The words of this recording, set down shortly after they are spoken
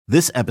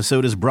This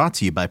episode is brought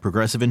to you by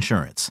Progressive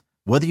Insurance.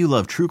 Whether you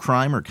love true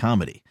crime or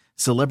comedy,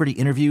 celebrity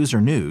interviews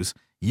or news,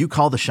 you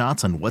call the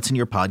shots on what's in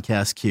your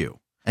podcast queue.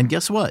 And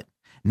guess what?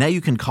 Now you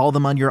can call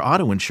them on your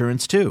auto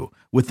insurance too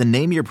with the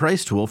Name Your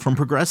Price tool from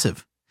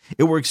Progressive.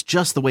 It works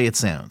just the way it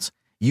sounds.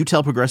 You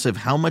tell Progressive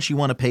how much you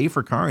want to pay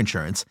for car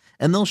insurance,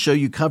 and they'll show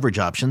you coverage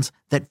options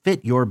that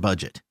fit your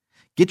budget.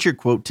 Get your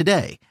quote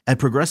today at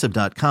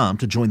Progressive.com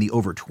to join the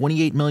over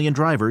 28 million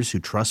drivers who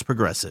trust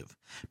Progressive.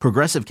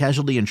 Progressive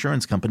Casualty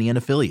Insurance Company and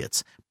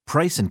Affiliates.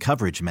 Price and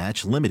coverage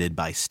match limited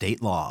by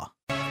state law.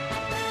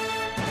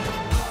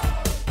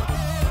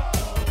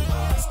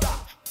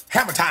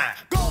 Hammer time.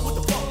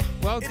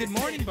 Well, good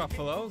morning,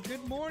 Buffalo.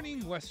 Good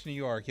morning, West New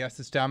York. Yes,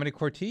 it's Domenic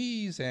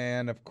Cortese,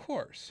 and of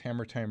course,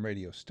 Hammer Time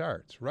Radio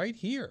starts right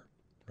here,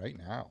 right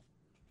now.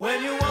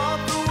 When you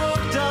want the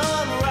work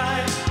done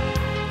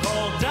right,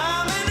 call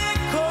Domenic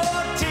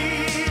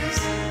Cortese.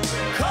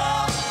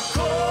 Call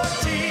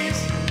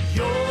Cortese,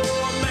 your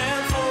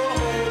man for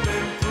home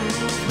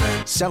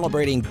improvement.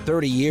 Celebrating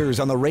 30 years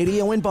on the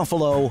radio in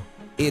Buffalo,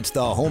 it's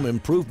the Home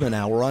Improvement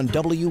Hour on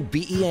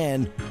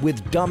WBEN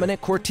with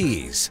Domenic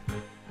Cortese.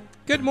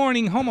 Good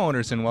morning,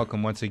 homeowners, and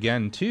welcome once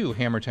again to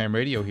Hammer Time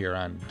Radio here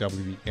on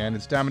WBEN.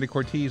 It's Domenic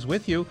Cortese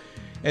with you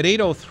at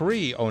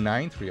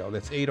 803-0930.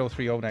 That's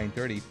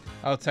 803-0930.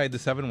 Outside the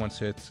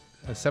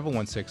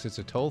 716, it's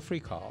a toll-free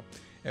call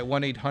at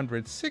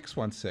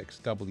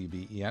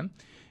 1-800-616-WBEN.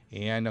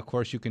 And, of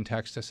course, you can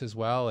text us as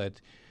well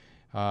at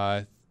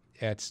star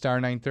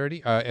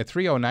 930, at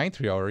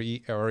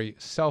 30930, or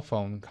cell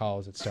phone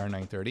calls at star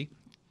 930.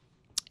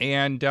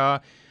 And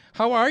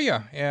how are you?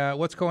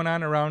 What's going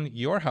on around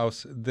your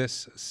house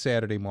this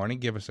Saturday morning?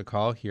 Give us a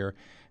call here,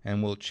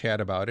 and we'll chat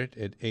about it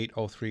at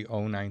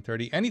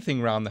 803-0930.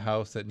 Anything around the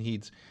house that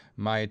needs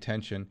my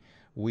attention,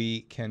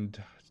 we can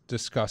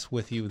discuss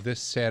with you this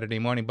Saturday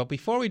morning. But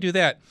before we do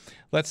that,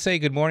 let's say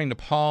good morning to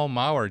Paul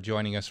Maurer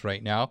joining us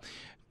right now.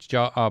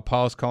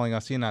 Paul's calling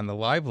us in on the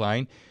live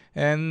line.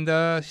 And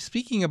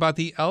speaking about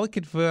the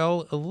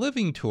Ellicottville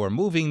Living Tour,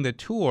 moving the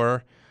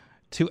tour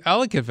to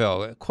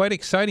Ellicottville. Quite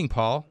exciting,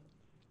 Paul.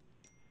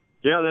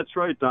 Yeah, that's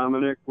right,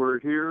 Domenic.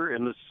 We're here,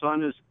 and the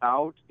sun is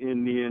out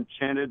in the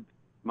enchanted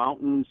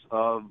mountains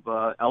of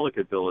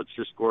Ellicottville. It's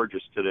just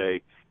gorgeous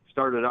today.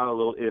 Started out a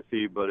little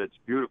iffy, but it's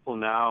beautiful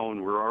now,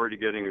 and we're already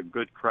getting a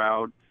good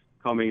crowd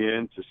coming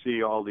in to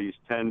see all these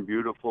 10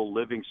 beautiful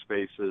living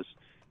spaces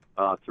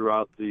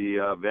throughout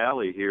the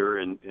valley here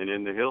and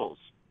in the hills.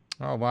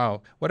 Oh,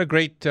 wow. What a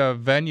great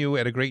venue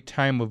at a great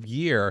time of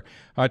year.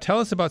 Tell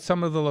us about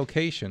some of the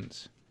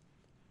locations.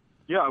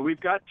 Yeah, we've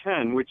got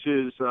 10, which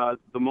is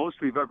the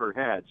most we've ever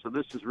had. So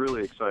this is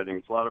really exciting.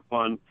 It's a lot of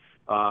fun.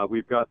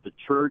 We've got the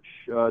church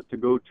to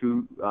go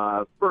to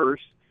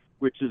first,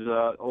 which is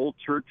an old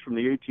church from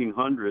the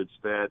 1800s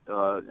that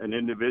an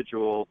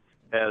individual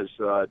has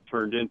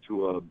turned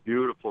into a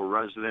beautiful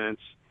residence.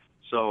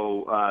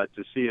 So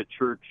to see a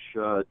church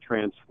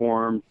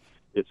transformed,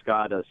 it's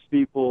got a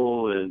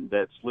steeple and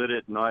that's lit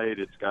at night.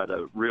 It's got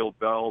a real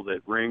bell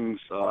that rings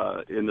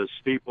in the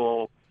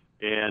steeple.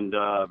 And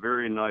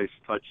very nice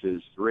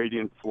touches,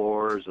 radiant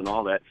floors and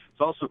all that.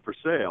 It's also for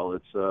sale.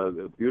 It's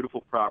a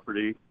beautiful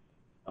property,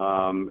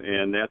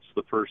 and that's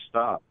the first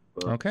stop.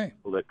 Okay.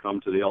 People that come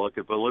to the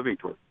Ellicottville Living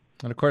Tour.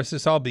 And, of course,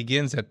 this all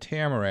begins at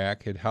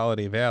Tamarack at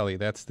Holiday Valley.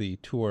 That's the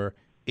tour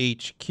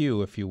HQ,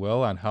 if you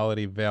will, on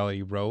Holiday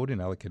Valley Road in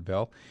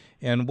Ellicottville.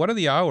 And what are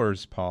the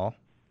hours, Paul?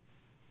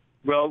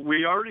 Well,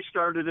 we already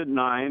started at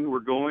 9. We're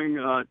going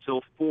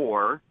till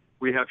 4.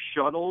 We have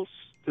shuttles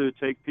to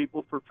take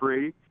people for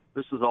free.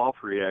 This is all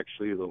free,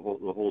 actually, the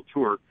whole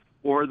tour.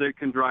 Or they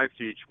can drive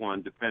to each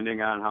one, depending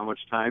on how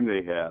much time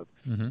they have.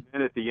 Mm-hmm.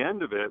 And at the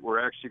end of it, we're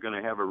actually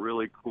going to have a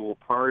really cool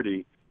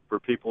party for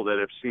people that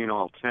have seen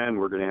all 10.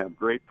 We're going to have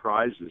great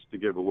prizes to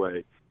give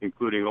away,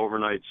 including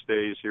overnight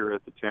stays here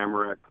at the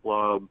Tamarack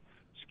Club,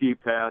 ski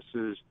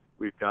passes.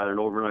 We've got an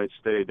overnight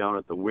stay down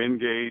at the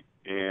Wingate,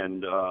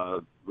 and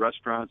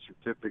restaurant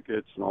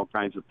certificates and all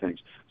kinds of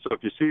things. So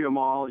if you see them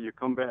all, you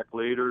come back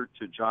later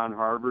to John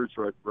Harvard's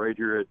right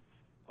here at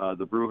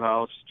the brew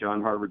house,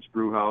 John Harvard's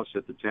brew house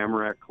at the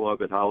Tamarack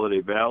Club at Holiday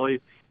Valley,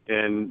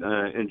 and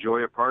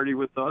enjoy a party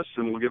with us,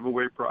 and we'll give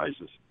away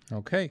prizes.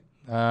 Okay.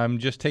 I'm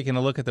just taking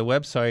a look at the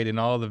website, and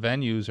all the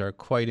venues are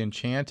quite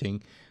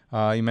enchanting.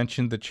 You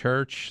mentioned the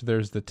church.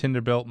 There's the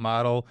Tinderbilt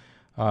model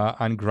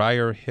on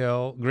Greer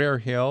Hill,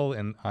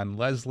 and on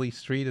Leslie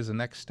Street is the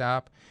next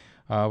stop.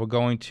 We're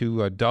going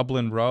to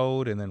Dublin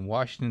Road and then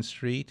Washington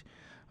Street.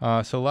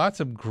 So lots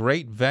of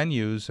great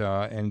venues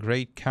and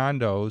great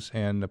condos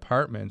and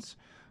apartments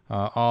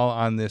all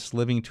on this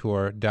living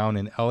tour down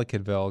in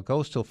Ellicottville. It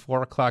goes till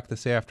 4 o'clock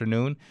this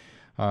afternoon.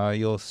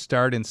 You'll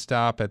start and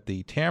stop at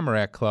the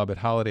Tamarack Club at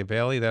Holiday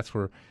Valley. That's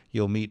where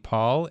you'll meet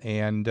Paul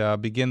and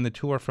begin the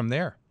tour from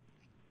there.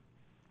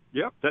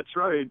 Yep, that's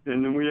right.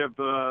 And then we have,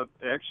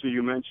 actually,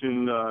 you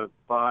mentioned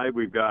 5.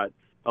 We've got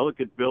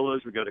Ellicott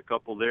Villas. We've got a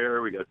couple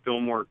there. We got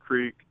Fillmore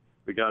Creek.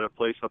 We got a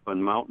place up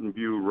on Mountain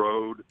View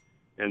Road,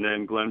 and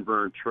then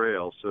Glenburn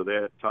Trail. So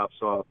that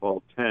tops off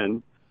all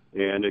 10.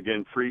 And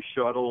again, free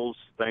shuttles.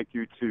 Thank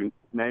you to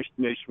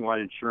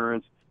Nationwide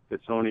Insurance,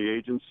 its only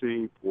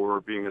agency,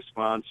 for being a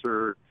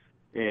sponsor.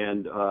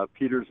 And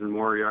Peters and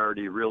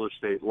Moriarty Real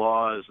Estate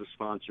Law is a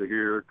sponsor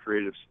here,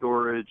 Creative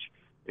Storage,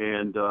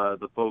 and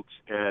the folks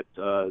at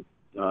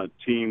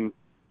Team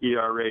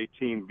ERA,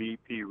 Team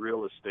VP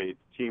Real Estate,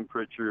 Team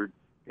Pritchard,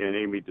 and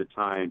Amy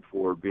DeTine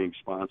for being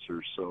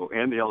sponsors. So,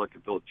 and the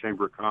Ellicottville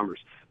Chamber of Commerce.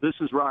 This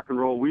is Rock and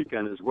Roll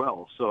Weekend as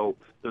well. So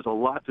there's a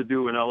lot to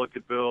do in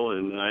Ellicottville,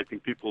 and I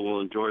think people will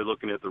enjoy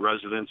looking at the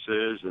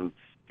residences and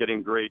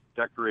getting great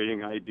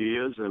decorating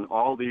ideas. And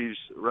all these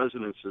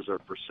residences are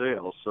for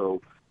sale.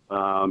 So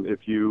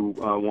if you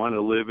want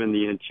to live in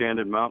the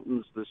Enchanted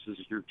Mountains, this is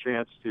your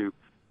chance to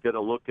get a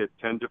look at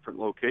 10 different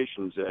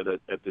locations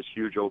at this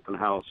huge open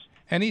house.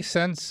 Any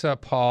sense,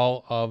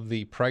 Paul, of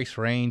the price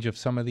range of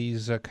some of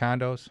these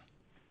condos?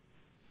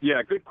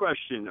 Yeah, good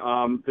question.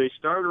 They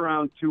start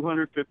around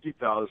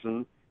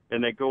 $250,000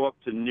 and they go up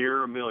to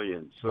near $1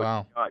 million. So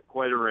wow. It's got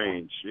quite a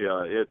range.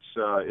 Yeah,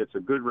 it's a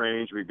good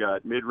range. We've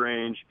got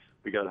mid-range,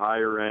 we got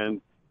higher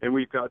end, and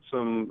we've got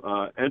some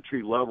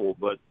entry level.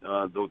 But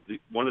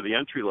one of the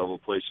entry level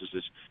places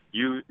is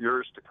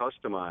yours to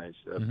customize.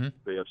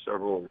 They have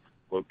several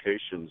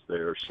locations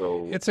there.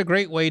 So it's a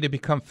great way to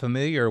become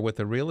familiar with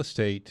the real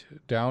estate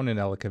down in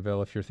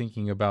Ellicottville if you're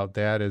thinking about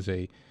that as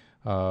a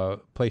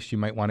place you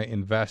might want to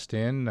invest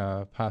in.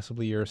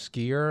 Possibly you're a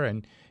skier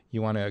and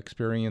you want to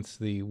experience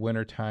the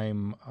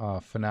wintertime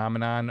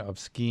phenomenon of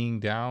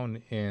skiing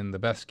down in the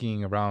best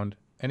skiing around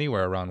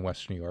anywhere around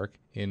West New York,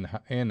 in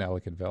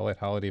Ellicottville, at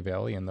Holiday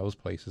Valley, and those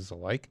places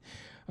alike.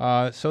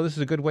 So this is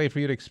a good way for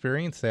you to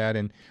experience that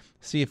and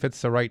see if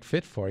it's the right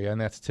fit for you, and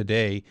that's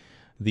today.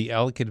 The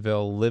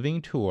Ellicottville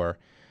Living Tour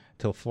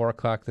till 4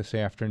 o'clock this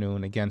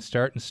afternoon. Again,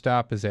 start and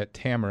stop is at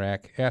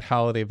Tamarack at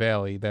Holiday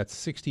Valley. That's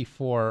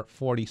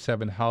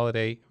 6447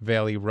 Holiday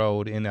Valley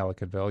Road in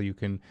Ellicottville. You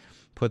can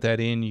put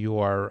that in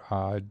your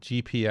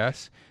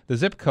GPS. The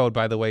zip code,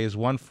 by the way, is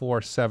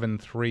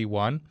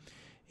 14731,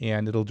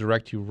 and it'll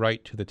direct you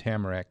right to the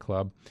Tamarack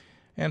Club.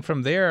 And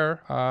from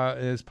there,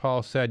 as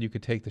Paul said, you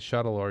could take the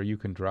shuttle or you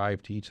can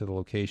drive to each of the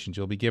locations.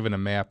 You'll be given a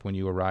map when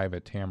you arrive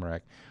at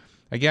Tamarack.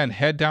 Again,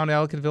 head down to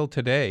Ellicottville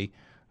today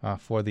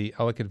for the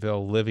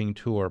Ellicottville Living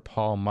Tour.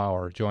 Paul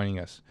Maurer joining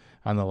us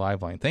on the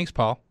live line. Thanks,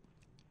 Paul.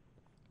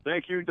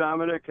 Thank you,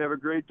 Dominic. Have a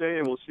great day,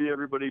 and we'll see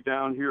everybody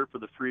down here for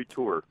the free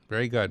tour.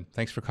 Very good.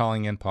 Thanks for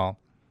calling in,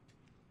 Paul.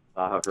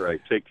 All right.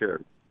 Take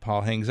care.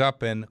 Paul hangs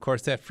up, and, of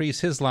course, that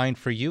frees his line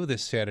for you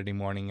this Saturday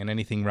morning, and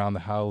anything around the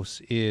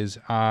house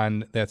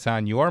that's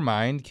on your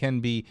mind can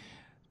be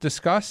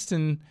discussed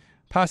and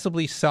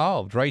possibly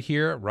solved right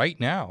here, right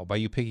now, by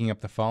you picking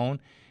up the phone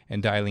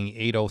and dialing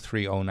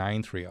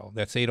 803-0930.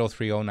 That's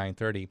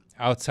 803-0930.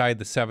 Outside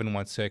the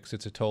 716,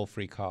 it's a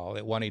toll-free call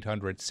at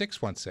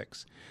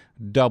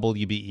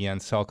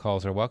 1-800-616-WBEN. Cell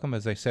calls are welcome.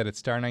 As I said, it's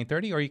star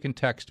 930, or you can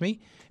text me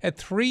at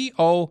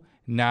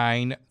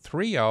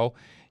 30930.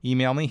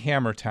 Email me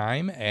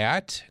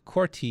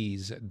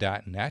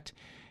hammertime@cortese.net.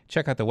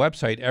 Check out the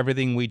website.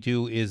 Everything we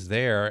do is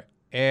there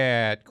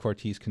at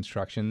Cortese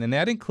Construction, and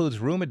that includes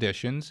room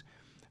additions,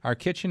 our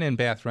kitchen and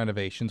bath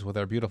renovations with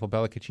our beautiful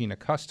Bella Cucina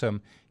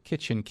custom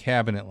kitchen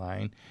cabinet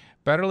line,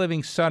 Better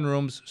Living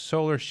sunrooms,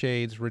 solar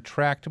shades,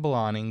 retractable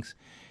awnings,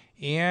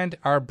 and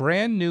our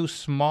brand new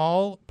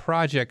small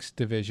projects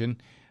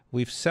division.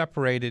 We've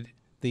separated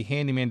the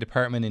handyman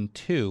department in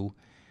two.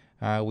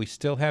 We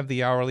still have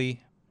the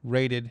hourly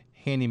rated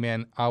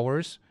handyman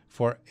hours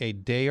for a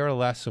day or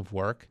less of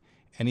work.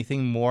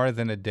 Anything more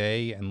than a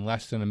day and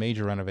less than a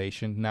major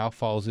renovation now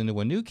falls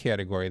into a new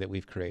category that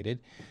we've created,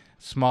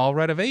 small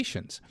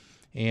renovations.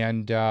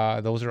 And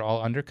those are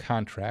all under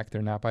contract.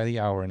 They're not by the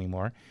hour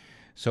anymore.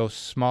 So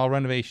small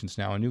renovations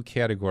now, a new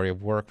category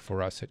of work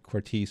for us at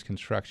Cortese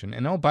Construction.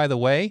 And oh, by the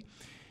way,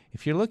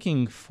 if you're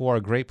looking for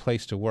a great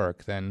place to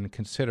work, then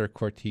consider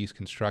Cortese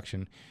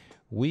Construction.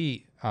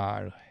 We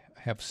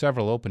have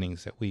several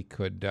openings that we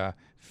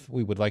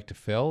would like to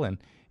fill. And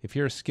if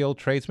you're a skilled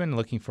tradesman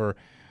looking for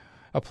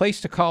a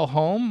place to call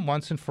home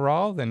once and for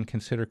all, then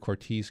consider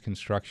Cortese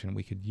Construction.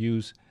 We could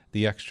use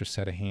the extra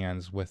set of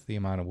hands with the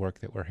amount of work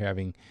that we're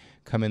having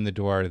come in the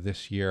door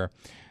this year.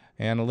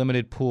 And a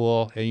limited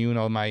pool. And you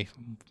know, my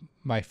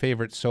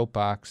favorite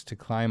soapbox to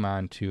climb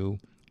onto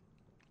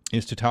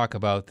is to talk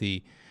about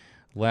the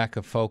lack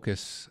of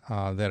focus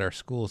that our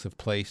schools have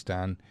placed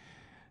on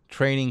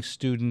training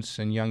students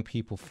and young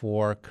people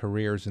for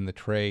careers in the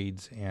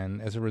trades.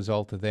 And as a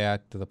result of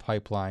that, the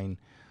pipeline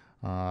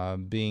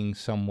being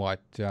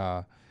somewhat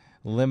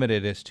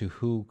limited as to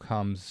who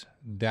comes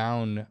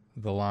down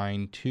the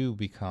line to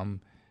become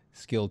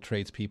skilled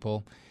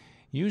tradespeople.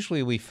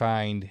 Usually we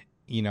find,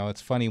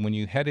 it's funny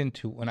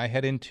when I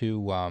head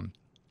into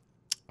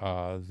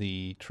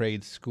the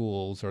trade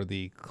schools or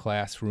the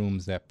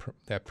classrooms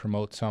that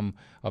promote some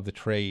of the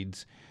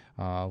trades,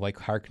 like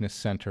Harkness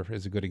Center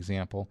is a good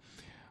example.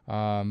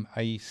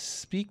 I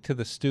speak to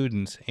the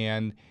students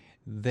and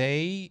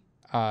they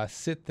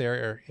sit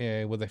there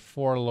with a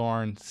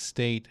forlorn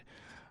state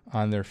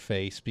on their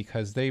face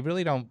because they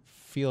really don't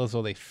feel as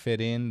though they fit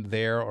in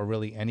there or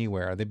really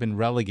anywhere. They've been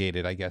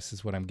relegated, I guess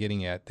is what I'm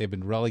getting at. They've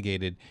been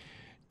relegated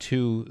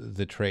to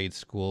the trade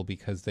school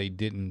because they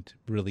didn't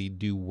really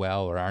do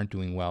well or aren't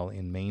doing well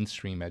in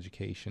mainstream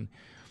education.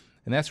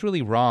 And that's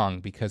really wrong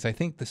because I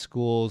think the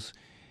schools,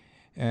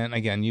 and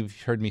again,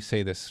 you've heard me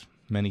say this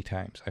many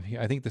times,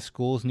 I think the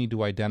schools need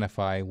to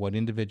identify what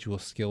individual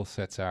skill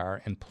sets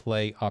are and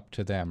play up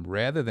to them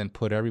rather than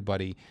put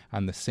everybody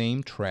on the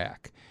same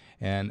track.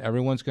 And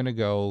everyone's going to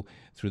go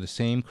through the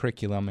same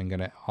curriculum and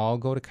going to all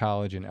go to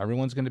college and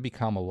everyone's going to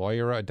become a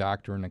lawyer, a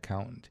doctor, an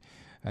accountant.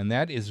 And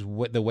that is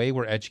the way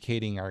we're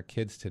educating our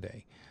kids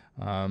today.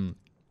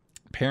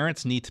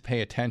 Parents need to pay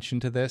attention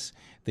to this.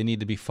 They need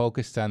to be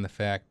focused on the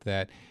fact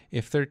that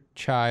if their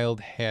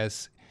child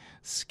has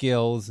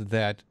skills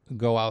that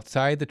go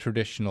outside the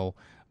traditional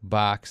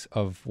box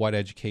of what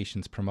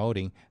education's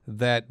promoting,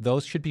 that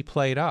those should be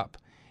played up.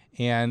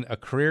 And a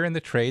career in the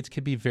trades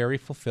can be very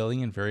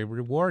fulfilling and very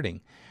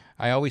rewarding.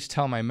 I always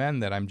tell my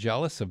men that I'm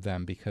jealous of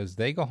them because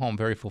they go home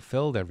very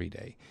fulfilled every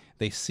day.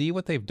 They see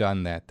what they've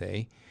done that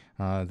day.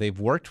 They've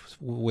worked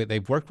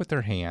with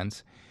their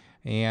hands,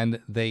 and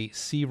they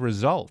see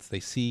results.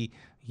 They see,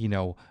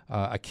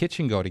 a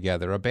kitchen go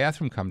together, a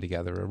bathroom come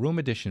together, a room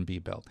addition be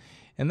built,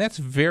 and that's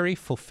very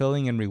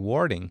fulfilling and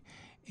rewarding.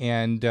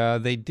 And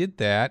they did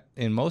that.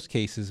 In most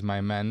cases,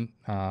 my men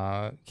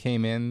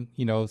came in,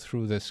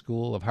 through the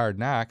school of hard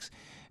knocks,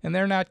 and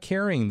they're not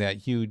carrying that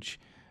huge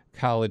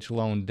college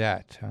loan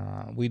debt.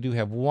 We do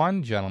have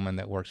one gentleman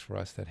that works for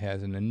us that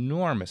has an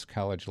enormous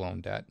college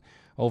loan debt,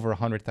 over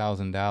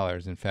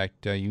 $100,000. In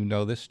fact, you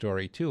know this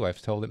story too.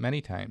 I've told it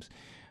many times.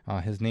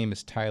 His name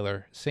is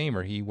Tyler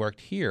Samer. He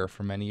worked here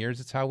for many years.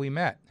 It's how we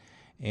met.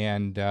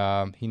 And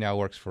he now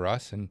works for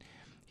us, and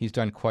he's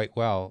done quite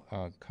well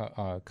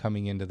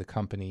coming into the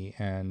company.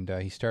 And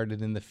he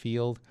started in the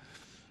field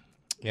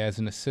as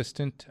an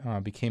assistant,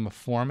 became a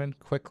foreman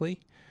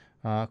quickly.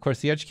 Of course,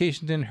 the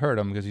education didn't hurt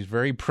him because he's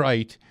very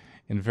bright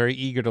and very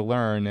eager to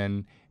learn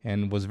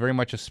and was very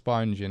much a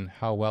sponge in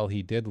how well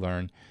he did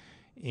learn.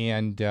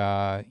 And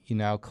he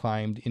now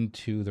climbed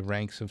into the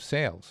ranks of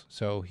sales.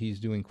 So he's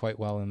doing quite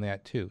well in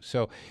that too.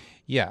 So,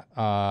 yeah,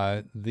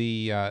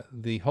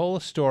 the whole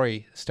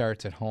story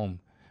starts at home,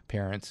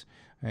 parents.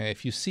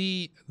 If you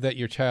see that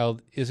your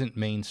child isn't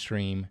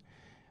mainstream,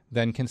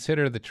 then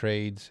consider the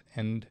trades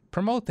and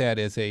promote that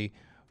as a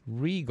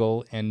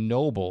regal and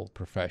noble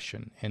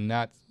profession and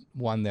not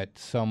one that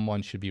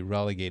someone should be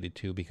relegated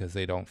to because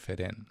they don't fit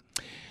in.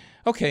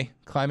 Okay,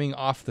 climbing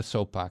off the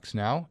soapbox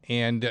now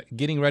and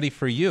getting ready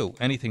for you,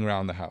 anything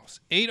around the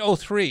house.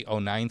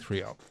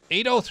 803-0930,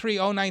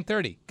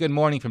 803-0930. Good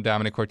morning from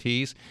Domenic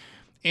Cortese.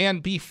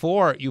 And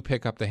before you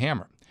pick up the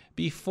hammer,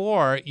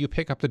 before you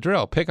pick up the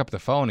drill, pick up the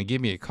phone and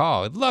give me a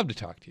call. I'd love to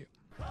talk to you.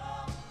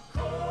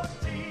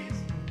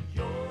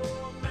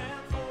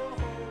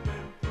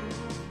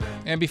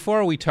 And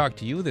before we talk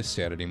to you this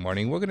Saturday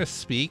morning, we're going to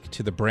speak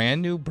to the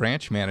brand new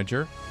branch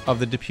manager of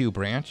the Depew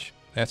branch.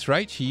 That's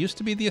right. She used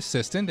to be the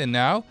assistant, and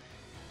now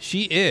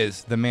she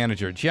is the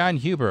manager. John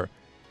Huber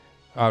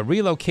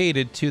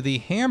relocated to the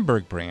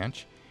Hamburg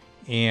branch,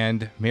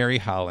 and Mary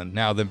Holland,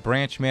 now the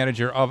branch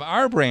manager of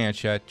our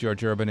branch at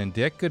George Urban and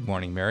Dick. Good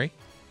morning, Mary.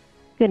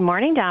 Good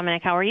morning,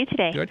 Domenic. How are you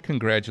today? Good.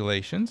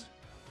 Congratulations.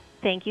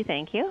 Thank you.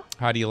 Thank you.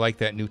 How do you like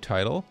that new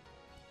title?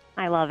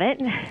 I love it.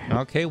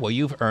 Okay. Well,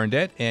 you've earned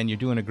it, and you're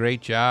doing a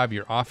great job.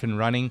 You're off and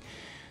running.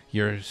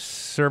 You're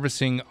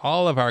servicing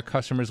all of our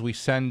customers we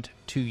send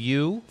to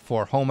you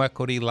for home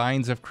equity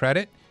lines of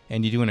credit,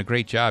 and you're doing a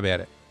great job at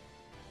it.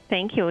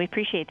 Thank you. We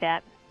appreciate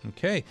that.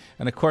 Okay.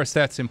 And, of course,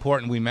 that's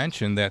important. We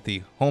mentioned that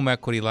the home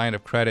equity line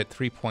of credit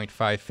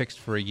 3.5 fixed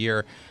for a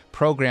year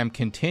program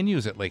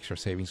continues at Lakeshore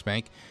Savings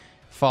Bank.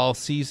 Fall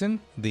season,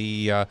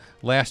 the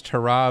last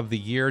hurrah of the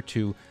year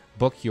to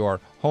book your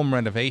home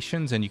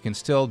renovations, and you can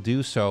still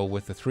do so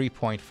with the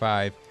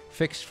 3.5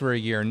 fixed for a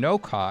year, no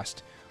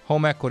cost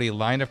home equity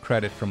line of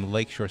credit from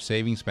Lakeshore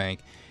Savings Bank.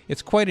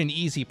 It's quite an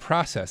easy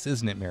process,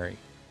 isn't it, Mary?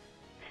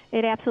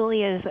 It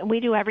absolutely is.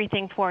 We do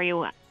everything for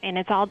you, and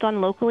it's all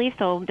done locally,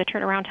 so the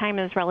turnaround time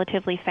is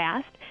relatively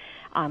fast.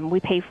 We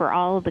pay for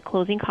all of the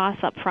closing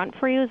costs up front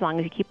for you as long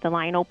as you keep the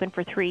line open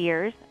for 3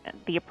 years.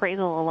 The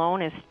appraisal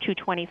alone is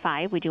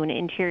 $225. We do an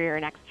interior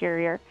and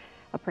exterior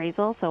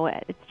appraisal, so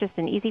it's just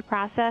an easy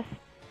process.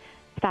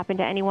 Stop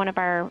into any one of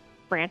our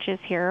branches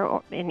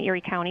here in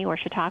Erie County or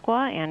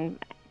Chautauqua, and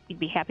we'd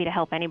be happy to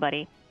help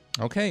anybody.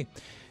 Okay.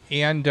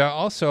 And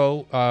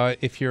also,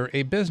 if you're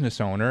a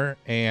business owner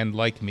and,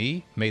 like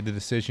me, made the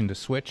decision to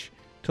switch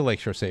to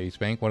Lakeshore Savings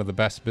Bank, one of the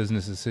best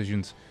business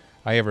decisions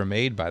I ever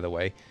made, by the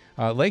way,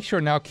 Lakeshore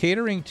now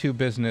catering to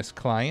business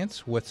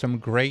clients with some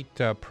great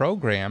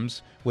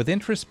programs with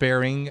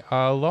interest-bearing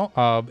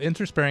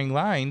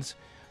lines,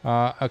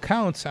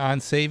 accounts on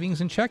savings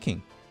and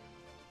checking.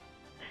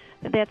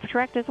 That's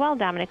correct as well,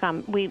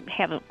 Domenic. We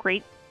have a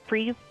great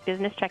free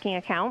business checking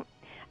account.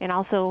 And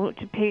also,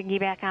 to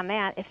piggyback on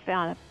that,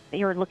 if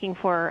you're looking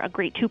for a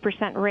great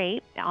 2%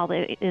 rate, all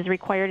that is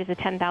required is a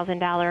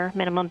 $10,000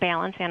 minimum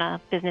balance and a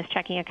business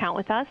checking account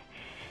with us.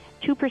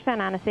 2%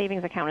 on a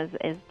savings account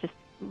is just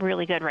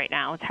really good right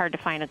now. It's hard to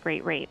find a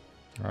great rate.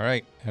 All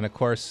right. And, of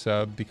course,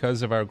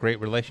 because of our great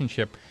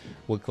relationship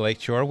with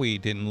Lakeshore, we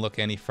didn't look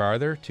any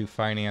farther to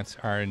finance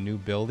our new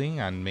building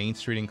on Main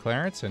Street in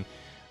Clarence. And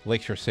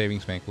Lakeshore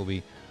Savings Bank will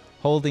be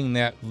holding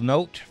that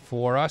note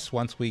for us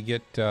once we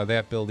get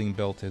that building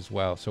built as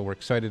well. So we're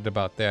excited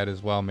about that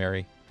as well,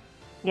 Mary.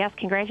 Yes,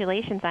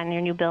 congratulations on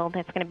your new build.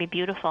 It's going to be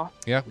beautiful.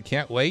 Yeah, we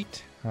can't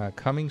wait.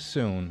 Coming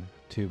soon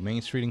to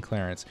Main Street in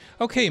Clarence.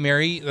 Okay,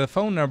 Mary, the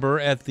phone number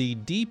at the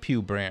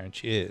DePue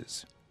branch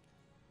is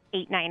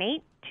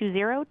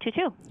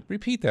 898-2022.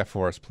 Repeat that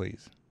for us,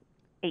 please.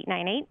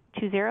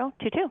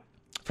 898-2022.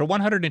 For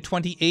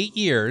 128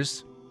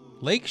 years,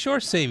 Lakeshore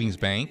Savings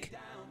Bank,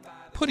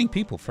 putting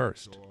people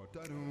first.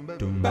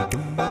 Comfort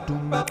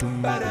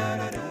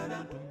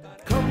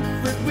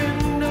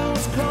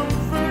windows,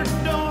 comfort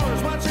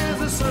doors. Watch as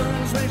the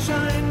sun's rays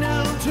shine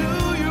down to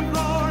your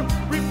floor.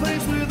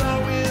 Replaced with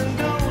our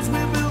windows, we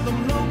build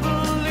them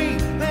locally.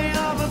 They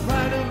are the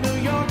pride of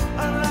New York,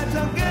 a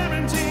lifetime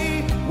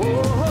guarantee.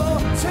 Whoa,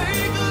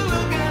 take a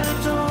look at a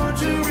door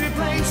to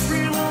replace.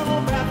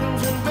 Remodeled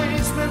bathrooms and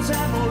basements,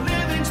 have more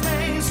living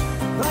space.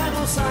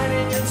 Vinyl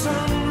siding and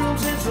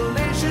sunroofs,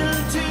 insulation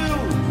too.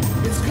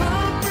 It's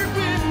comfort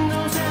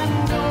windows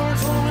and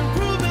doors, home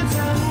improvements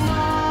and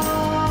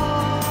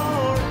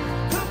more.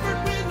 Comfort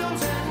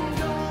windows and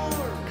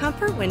doors.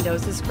 Comfort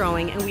Windows is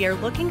growing, and we are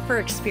looking for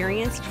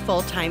experienced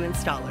full-time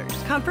installers.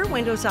 Comfort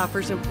Windows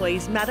offers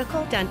employees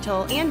medical,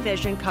 dental, and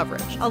vision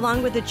coverage,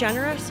 along with a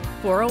generous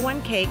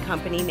 401k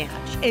company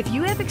match. If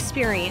you have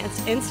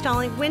experience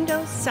installing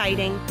windows,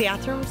 siding,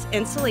 bathrooms,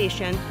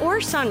 insulation, or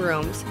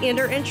sunrooms, and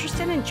are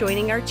interested in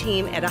joining our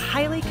team at a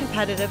highly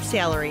competitive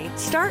salary,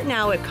 start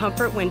now at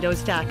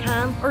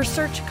comfortwindows.com or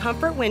search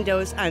Comfort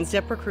Windows on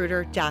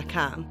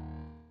ZipRecruiter.com.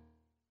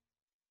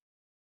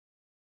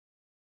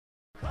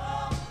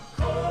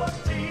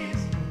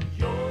 Cortese,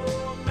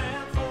 your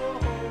man for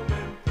home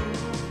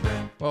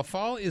improvement. Well,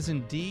 fall is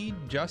indeed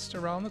just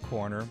around the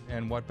corner,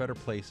 and what better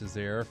place is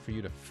there for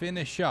you to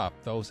finish up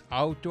those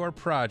outdoor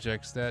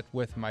projects that,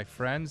 with my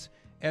friends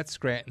at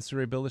Scranton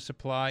Surrey Builder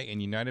Supply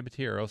and United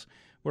Materials,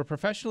 where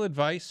professional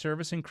advice,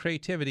 service, and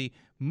creativity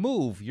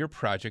move your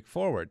project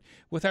forward.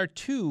 With our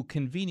 2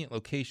 convenient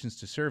locations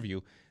to serve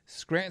you,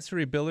 Scranton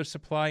Surrey Builder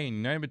Supply and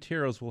United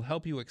Materials will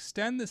help you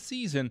extend the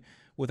season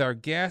with our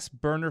gas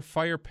burner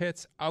fire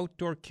pits,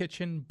 outdoor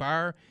kitchen,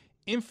 bar,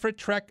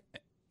 Infratrek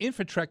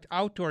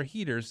outdoor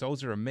heaters.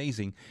 Those are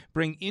amazing.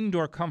 Bring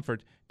indoor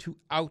comfort to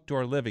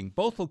outdoor living.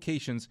 Both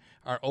locations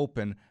are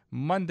open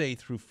Monday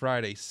through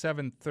Friday,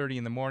 7:30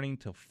 in the morning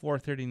till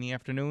 4:30 in the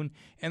afternoon,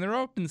 and they're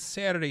open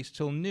Saturdays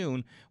till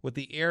noon with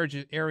the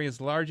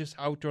area's largest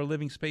outdoor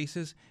living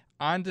spaces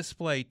on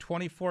display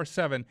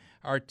 24/7.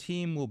 Our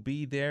team will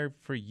be there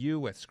for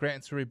you at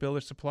Scranton Surrey Builder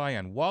Supply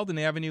on Walden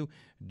Avenue,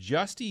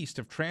 just east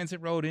of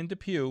Transit Road in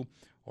Depew,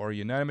 or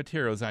United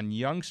Materials on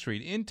Young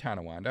Street in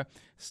Tonawanda.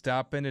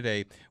 Stop in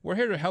today. We're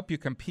here to help you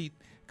complete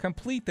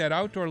that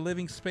outdoor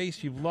living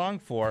space you've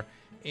longed for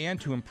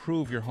and to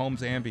improve your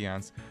home's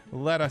ambiance.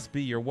 Let us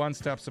be your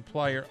one-stop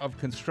supplier of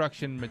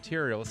construction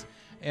materials.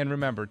 And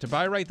remember to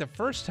buy right the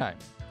first time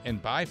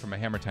and buy from a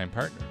Hammer Time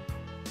partner.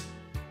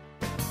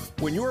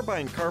 When you're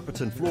buying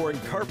carpets and flooring,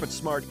 Carpet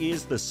Smart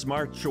is the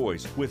smart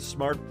choice. With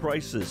smart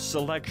prices,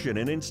 selection,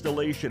 and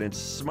installation, and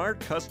smart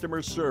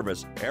customer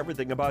service,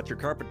 everything about your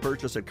carpet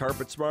purchase at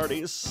Carpet Smart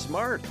is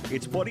smart.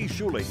 It's Buddy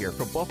Shula here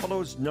from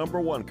Buffalo's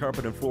 #1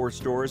 carpet and floor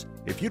stores.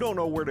 If you don't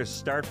know where to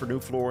start for new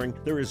flooring,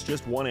 there is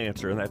just one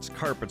answer, and that's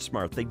Carpet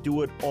Smart. They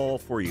do it all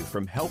for you,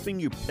 from helping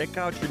you pick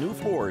out your new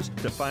floors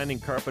to finding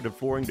carpet and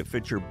flooring to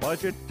fit your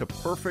budget to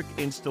perfect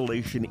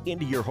installation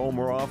into your home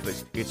or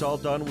office. It's all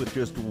done with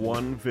just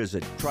one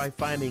visit. Try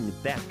finding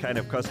that kind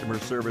of customer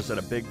service at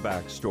a big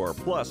box store.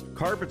 Plus,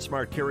 Carpet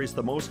Smart carries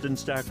the most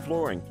in-stock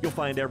flooring. You'll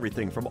find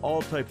everything from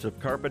all types of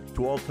carpet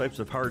to all types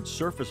of hard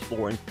surface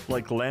flooring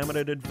like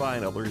laminated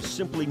vinyl. There's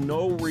simply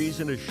no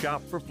reason to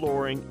shop for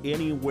flooring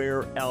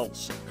anywhere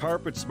else.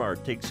 Carpet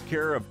Smart takes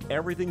care of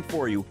everything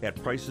for you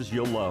at prices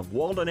you'll love.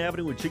 Walden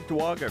Avenue in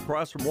Cheektowaga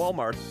across from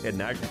Walmart, and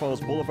Niagara Falls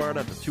Boulevard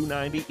at the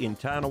 290 in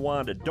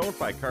Tonawanda. Don't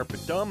buy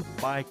carpet dumb,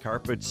 buy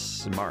Carpet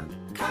Smart.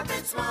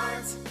 Carpet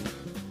Smart.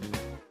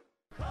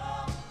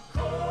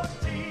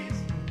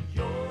 Cortese,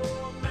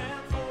 your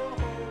man for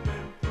home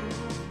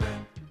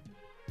improvement.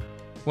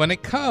 When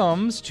it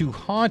comes to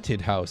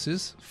haunted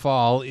houses,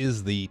 fall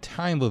is the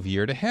time of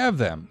year to have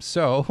them.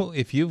 So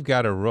if you've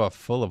got a roof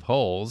full of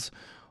holes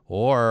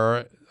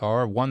or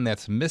one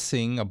that's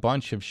missing a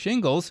bunch of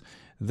shingles,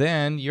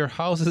 then your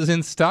house is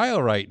in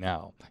style right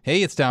now.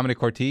 Hey, it's Domenic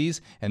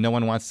Cortese, and no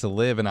one wants to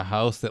live in a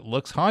house that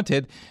looks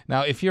haunted.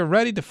 Now, if you're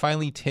ready to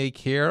finally take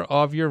care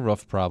of your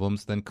roof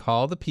problems, then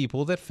call the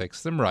people that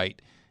fix them right,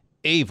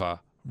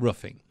 Ava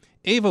Roofing.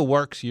 Ava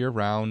works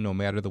year-round, no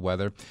matter the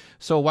weather.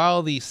 So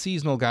while the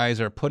seasonal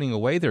guys are putting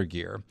away their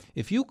gear,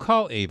 if you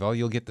call Ava,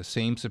 you'll get the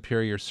same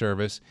superior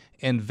service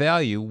and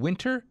value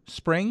winter,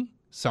 spring,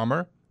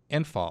 summer,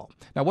 and fall.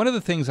 Now, one of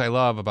the things I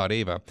love about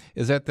Ava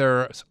is that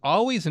there's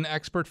always an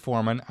expert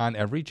foreman on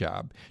every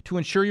job to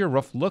ensure your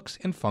roof looks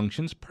and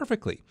functions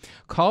perfectly.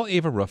 Call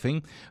Ava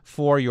Roofing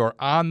for your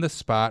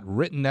on-the-spot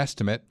written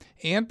estimate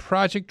and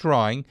project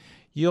drawing.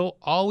 You'll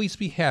always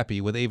be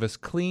happy with Ava's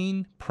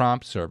clean,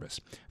 prompt service.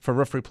 For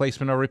roof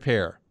replacement or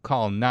repair,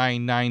 call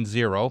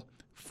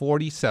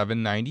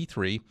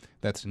 990-4793.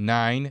 That's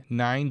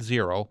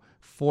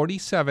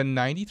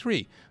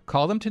 990-4793.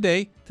 Call them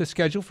today to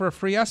schedule for a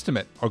free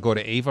estimate or go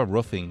to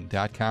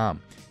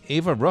avaroofing.com.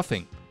 Ava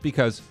Roofing,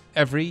 because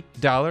every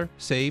dollar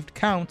saved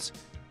counts.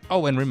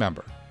 Oh, and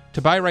remember,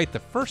 to buy right the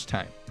first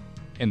time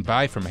and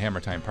buy from a Hammer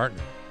Time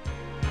partner.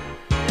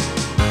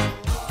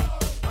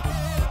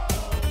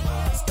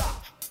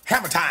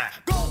 Hammer Time.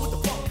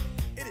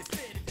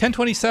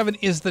 10:27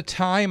 is the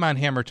time on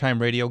Hammer Time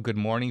Radio. Good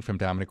morning from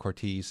Domenic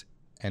Cortese.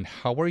 And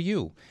how are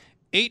you?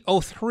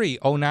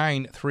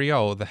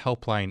 803-0930. The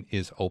helpline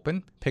is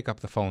open. Pick up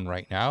the phone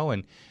right now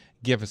and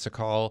give us a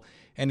call.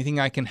 Anything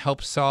I can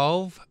help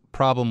solve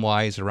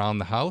problem-wise around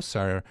the house.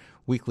 Our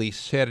weekly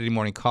Saturday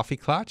morning coffee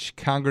clutch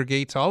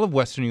congregates all of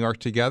Western New York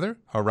together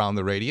around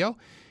the radio.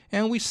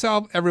 And we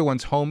solve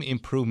everyone's home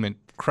improvement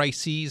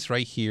crises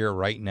right here,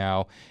 right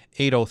now.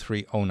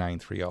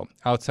 803-0930.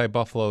 Outside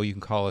Buffalo, you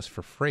can call us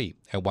for free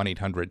at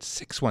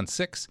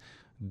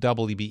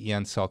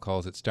 1-800-616-WBEN. Cell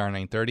calls at star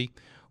 930.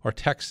 Or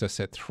text us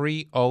at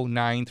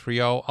 30930.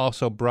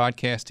 Also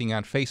broadcasting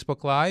on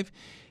Facebook Live.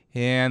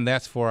 And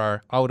that's for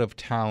our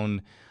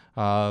out-of-town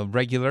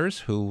regulars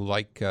who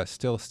like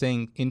still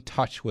staying in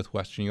touch with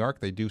Western New York.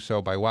 They do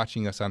so by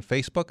watching us on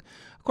Facebook.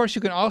 Of course,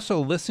 you can also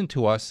listen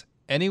to us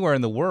anywhere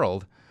in the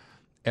world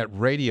at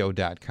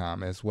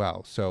radio.com as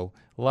well. So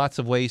lots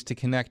of ways to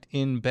connect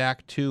in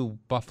back to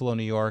Buffalo,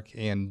 New York,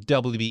 and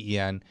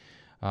WBEN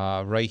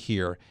right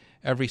here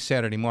every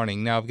Saturday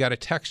morning. Now, I've got a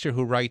texter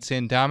who writes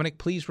in, Domenic,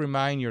 please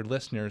remind your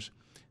listeners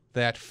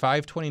that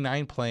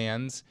 529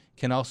 plans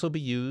can also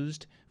be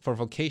used for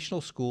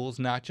vocational schools,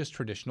 not just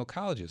traditional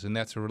colleges. And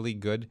that's a really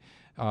good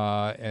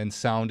and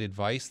sound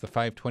advice. The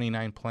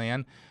 529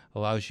 plan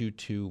allows you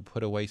to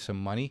put away some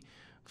money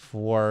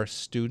for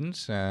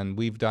students, and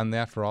we've done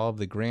that for all of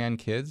the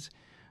grandkids.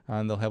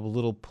 And they'll have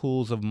little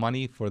pools of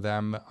money for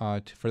them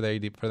for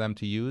them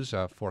to use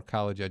for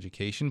college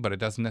education, but it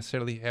doesn't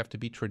necessarily have to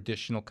be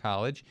traditional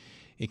college.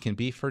 It can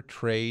be for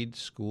trade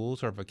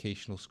schools or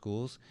vocational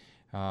schools.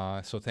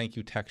 So thank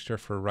you, Texter,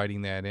 for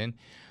writing that in.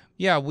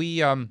 Yeah,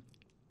 we, you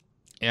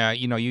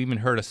even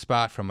heard a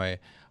spot from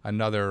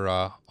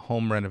another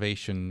home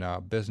renovation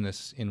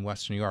business in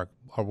Western New York.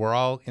 We're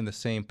all in the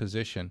same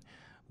position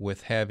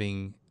with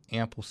having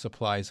ample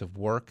supplies of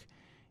work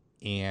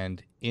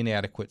and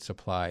inadequate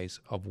supplies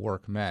of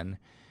workmen.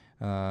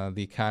 The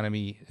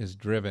economy has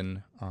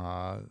driven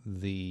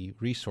the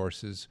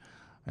resources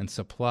and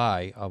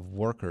supply of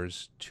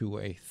workers to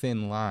a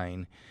thin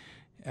line.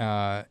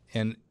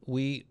 And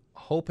we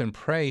hope and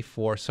pray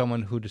for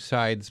someone who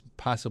decides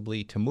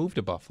possibly to move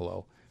to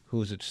Buffalo,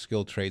 who's a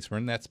skilled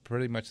tradesman. That's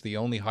pretty much the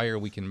only hire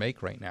we can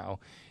make right now,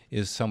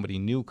 is somebody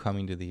new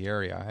coming to the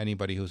area.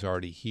 Anybody who's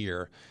already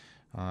here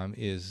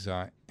is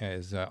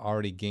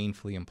already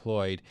gainfully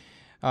employed.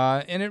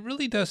 And it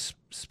really does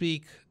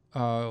speak,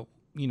 to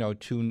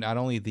not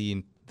only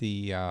the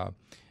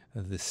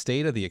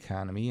state of the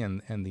economy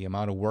and the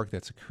amount of work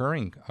that's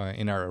occurring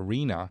in our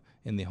arena,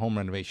 in the home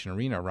renovation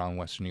arena around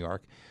Western New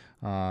York.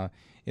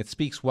 It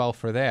speaks well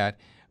for that,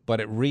 but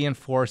it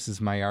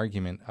reinforces my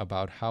argument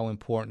about how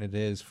important it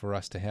is for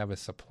us to have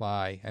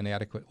an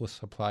adequate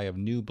supply of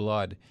new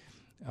blood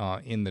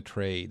in the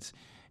trades.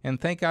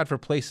 And thank God for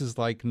places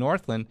like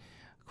Northland.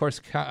 Of course,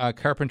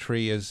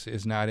 carpentry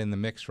is not in the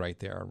mix right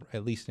there,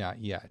 at least not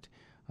yet.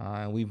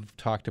 We've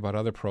talked about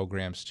other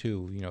programs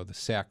too, the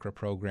SACRA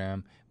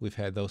program. We've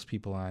had those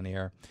people on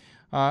air.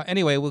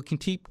 Anyway, we'll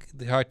keep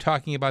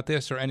talking about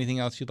this or anything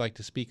else you'd like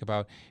to speak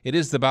about. It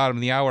is the bottom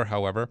of the hour,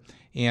 however,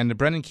 and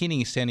Brendan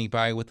Keening is standing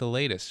by with the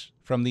latest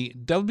from the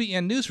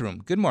WBEN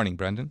Newsroom. Good morning,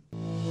 Brendan.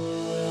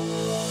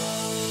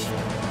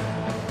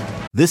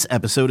 This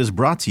episode is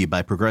brought to you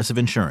by Progressive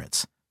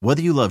Insurance.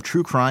 Whether you love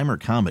true crime or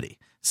comedy,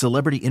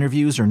 celebrity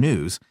interviews or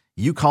news,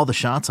 you call the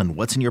shots on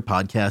what's in your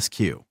podcast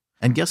queue.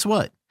 And guess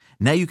what?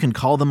 Now you can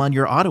call them on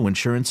your auto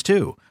insurance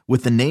too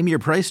with the Name Your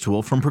Price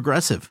tool from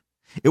Progressive.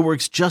 It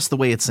works just the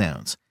way it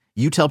sounds.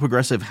 You tell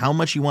Progressive how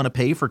much you want to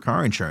pay for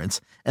car insurance,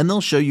 and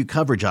they'll show you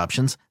coverage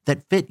options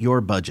that fit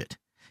your budget.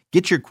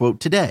 Get your quote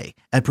today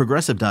at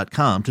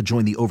Progressive.com to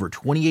join the over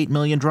 28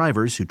 million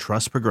drivers who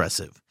trust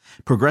Progressive.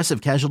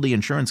 Progressive Casualty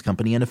Insurance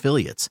Company and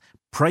Affiliates.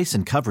 Price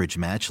and coverage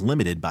match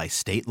limited by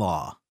state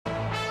law.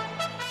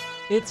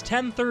 It's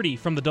 10:30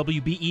 from the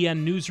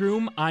WBEN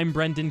Newsroom. I'm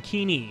Brendan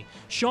Keeney.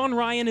 Sean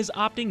Ryan is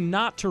opting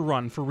not to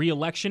run for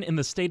re-election in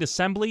the state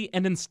assembly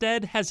and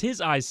instead has his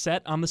eyes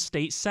set on the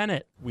state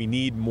senate. We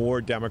need more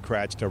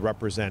Democrats to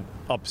represent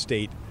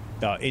upstate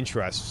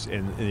interests,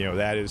 and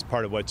that is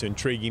part of what's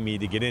intriguing me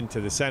to get into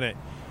the Senate.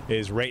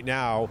 Is right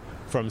now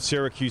from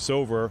Syracuse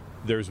over,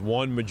 there's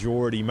one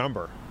majority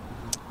member.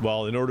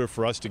 Well, in order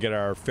for us to get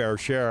our fair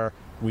share,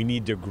 we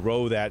need to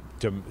grow that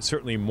to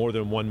certainly more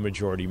than one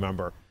majority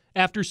member.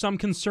 After some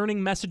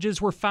concerning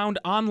messages were found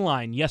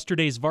online,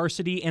 yesterday's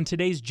varsity and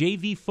today's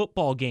JV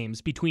football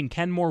games between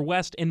Kenmore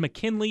West and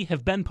McKinley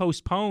have been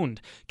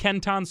postponed.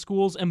 Kenton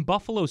Schools and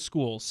Buffalo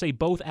Schools say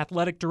both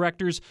athletic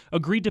directors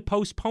agreed to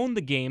postpone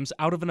the games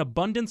out of an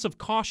abundance of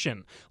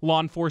caution. Law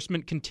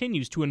enforcement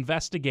continues to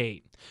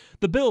investigate.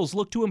 The Bills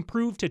look to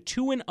improve to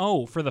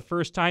 2-0 for the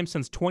first time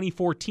since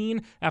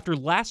 2014 after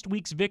last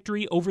week's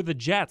victory over the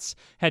Jets.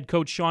 Head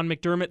coach Sean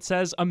McDermott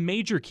says a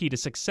major key to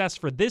success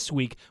for this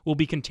week will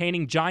be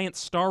containing Giants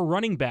star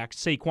running back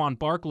Saquon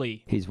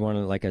Barkley. He's one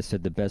of, like I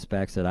said, the best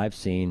backs that I've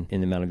seen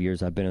in the amount of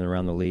years I've been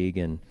around the league,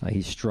 and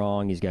he's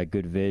strong, he's got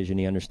good vision,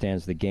 he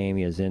understands the game,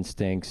 he has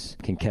instincts,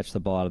 can catch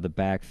the ball out of the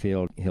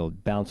backfield, he'll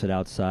bounce it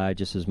outside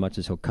just as much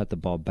as he'll cut the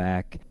ball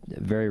back.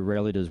 Very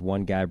rarely does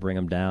one guy bring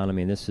him down. I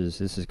mean, this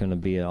is going to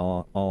be an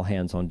all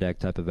hands on deck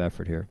type of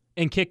effort here.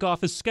 And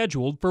kickoff is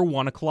scheduled for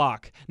 1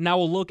 o'clock. Now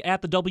a look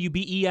at the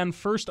WBEN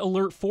First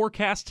Alert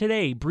forecast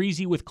today.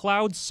 Breezy with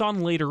clouds,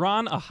 sun later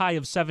on, a high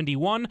of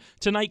 71.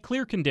 Tonight,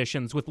 clear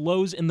conditions with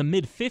lows in the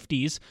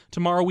mid-50s.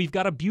 Tomorrow, we've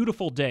got a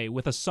beautiful day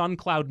with a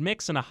sun-cloud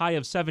mix and a high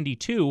of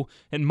 72.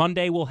 And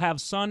Monday, we'll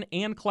have sun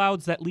and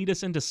clouds that lead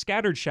us into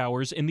scattered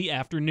showers in the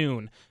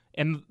afternoon.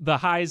 And the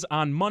highs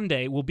on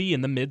Monday will be in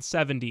the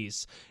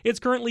mid-70s. It's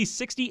currently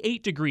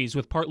 68 degrees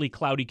with partly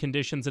cloudy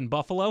conditions in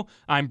Buffalo.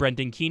 I'm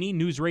Brendan Keeney,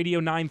 News Radio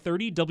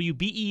 930,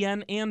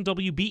 WBEN, and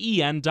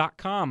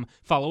WBEN.com.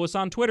 Follow us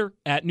on Twitter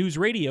at News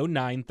Radio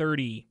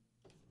 930.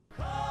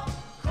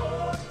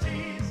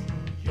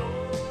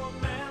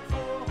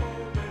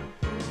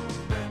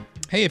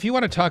 Hey, if you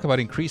want to talk about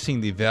increasing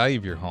the value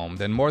of your home,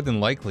 then more than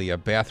likely a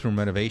bathroom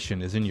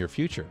renovation is in your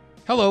future.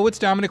 Hello, it's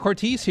Domenic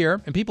Cortese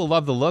here, and people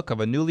love the look of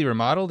a newly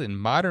remodeled and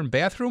modern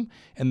bathroom,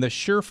 and the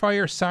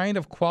surefire sign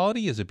of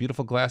quality is a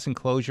beautiful glass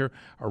enclosure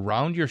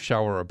around your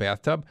shower or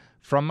bathtub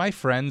from my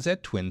friends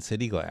at Twin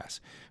City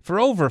Glass. For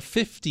over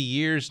 50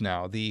 years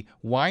now, the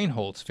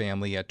Weinholz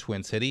family at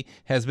Twin City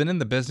has been in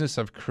the business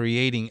of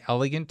creating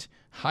elegant,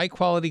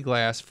 high-quality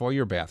glass for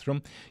your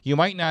bathroom. You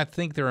might not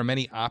think there are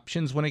many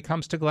options when it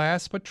comes to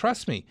glass, but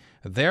trust me,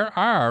 there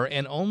are,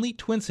 and only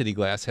Twin City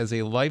Glass has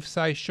a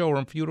life-size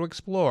showroom for you to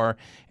explore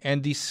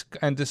and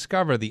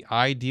discover the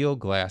ideal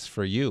glass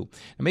for you.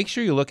 And make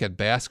sure you look at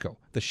Basco,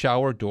 the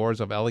shower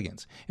doors of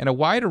elegance, and a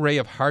wide array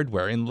of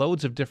hardware in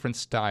loads of different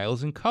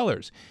styles and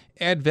colors.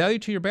 Add value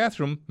to your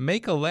bathroom,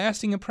 make a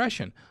lasting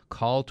impression.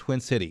 Call Twin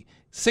City,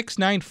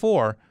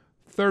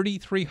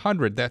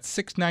 694-3300. That's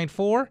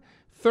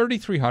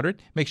 694-3300.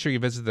 Make sure you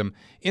visit them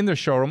in their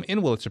showroom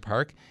in Willitzer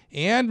Park.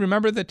 And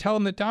remember to tell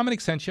them that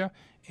Domenic sent you.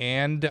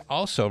 And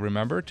also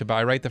remember to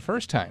buy right the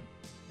first time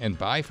and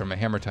buy from a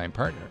Hammer Time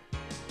partner.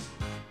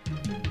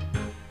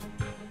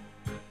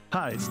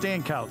 Hi, it's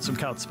Dan Kautz from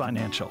Kautz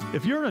Financial.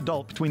 If you're an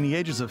adult between the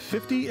ages of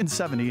 50 and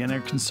 70 and are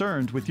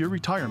concerned with your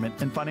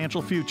retirement and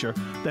financial future,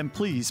 then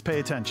please pay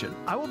attention.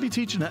 I will be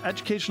teaching an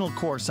educational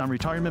course on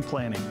retirement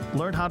planning.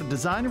 Learn how to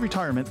design a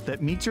retirement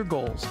that meets your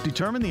goals,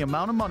 determine the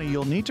amount of money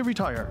you'll need to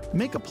retire,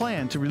 make a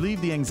plan to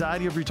relieve the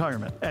anxiety of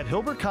retirement. At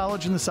Hilbert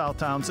College in the South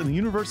Towns and the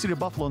University of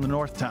Buffalo in the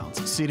North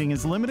Towns, seating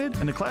is limited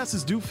and the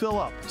classes do fill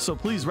up. So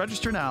please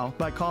register now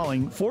by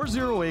calling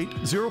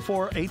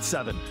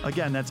 408-0487.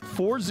 Again, that's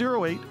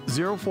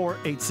 408-0487.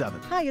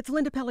 Hi, it's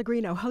Linda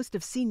Pellegrino, host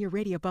of Senior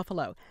Radio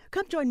Buffalo.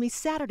 Come join me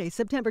Saturday,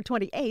 September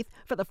 28th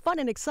for the fun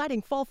and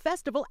exciting Fall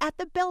Festival at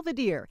the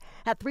Belvedere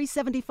at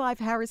 375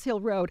 Harris Hill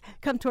Road.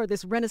 Come tour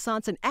this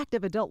Renaissance and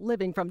active adult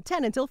living from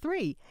 10 until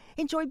 3.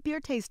 Enjoy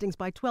beer tastings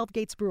by 12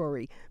 Gates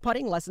Brewery,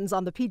 putting lessons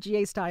on the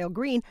PGA-style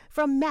green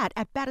from Matt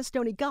at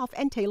Battistoni Golf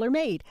and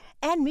TaylorMade,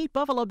 and meet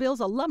Buffalo Bills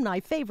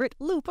alumni favorite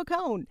Lou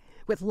Picone.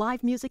 With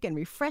live music and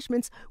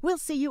refreshments, we'll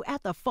see you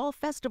at the Fall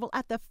Festival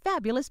at the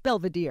fabulous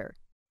Belvedere.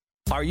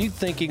 Are you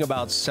thinking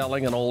about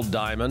selling an old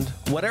diamond?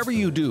 Whatever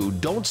you do,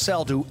 don't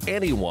sell to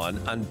anyone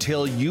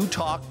until you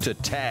talk to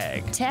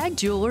TAG. TAG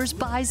Jewelers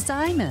buys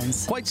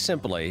diamonds. Quite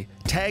simply,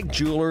 TAG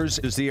Jewelers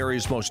is the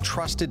area's most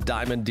trusted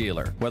diamond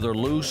dealer. Whether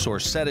loose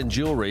or set in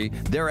jewelry,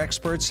 their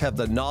experts have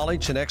the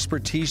knowledge and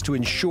expertise to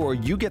ensure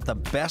you get the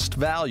best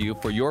value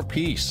for your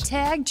piece.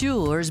 TAG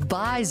Jewelers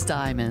buys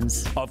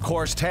diamonds. Of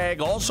course, TAG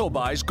also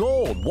buys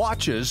gold,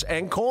 watches,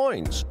 and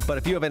coins. But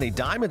if you have any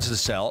diamonds to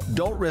sell,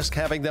 don't risk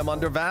having them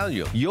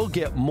undervalued. You'll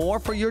get more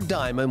for your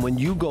diamond when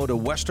you go to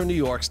Western New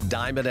York's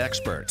Diamond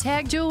Expert.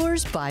 TAG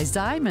Jewelers buys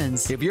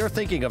diamonds. If you're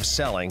thinking of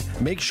selling,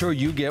 make sure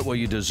you get what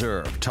you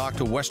deserve. Talk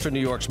to Western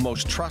New York's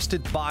most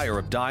trusted buyer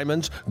of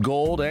diamonds,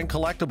 gold, and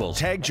collectibles.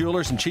 TAG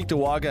Jewelers in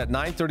Cheektowaga at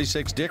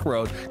 936 Dick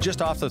Road,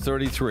 just off the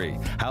 33.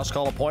 House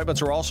call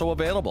appointments are also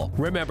available.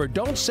 Remember,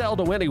 don't sell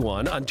to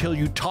anyone until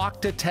you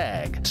talk to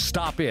TAG.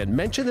 Stop in,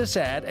 mention this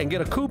ad, and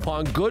get a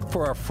coupon good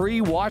for a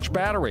free watch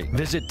battery.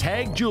 Visit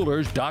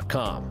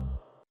tagjewelers.com.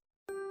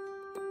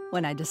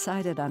 When I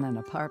decided on an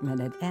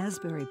apartment at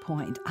Asbury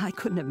Point, I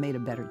couldn't have made a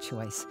better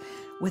choice.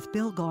 With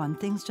Bill gone,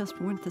 things just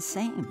weren't the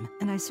same,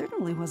 and I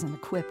certainly wasn't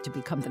equipped to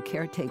become the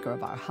caretaker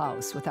of our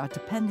house without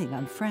depending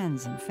on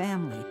friends and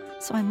family.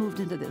 So I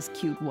moved into this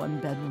cute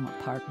one-bedroom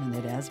apartment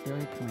at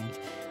Asbury Point.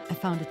 I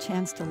found a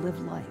chance to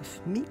live life,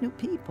 meet new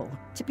people,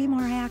 to be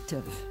more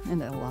active,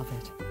 and I love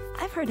it.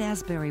 I've heard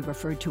Asbury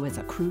referred to as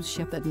a cruise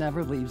ship that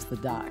never leaves the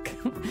dock.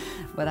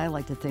 But I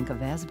like to think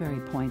of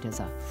Asbury Point as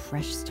a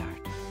fresh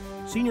start.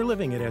 Senior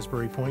living at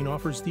Asbury Point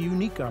offers the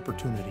unique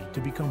opportunity to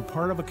become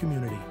part of a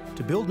community,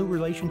 to build new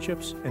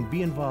relationships, and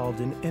be involved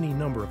in any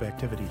number of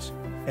activities.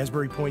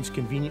 Asbury Point's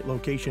convenient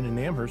location in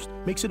Amherst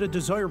makes it a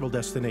desirable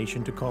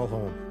destination to call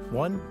home.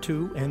 1,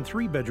 2, and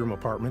 3-bedroom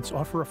apartments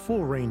offer a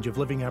full range of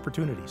living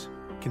opportunities.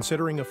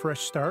 Considering a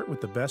fresh start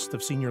with the best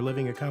of senior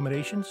living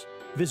accommodations?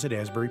 Visit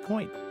Asbury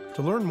Point.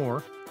 To learn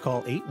more,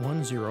 call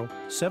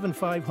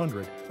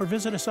 810-7500 or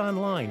visit us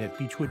online at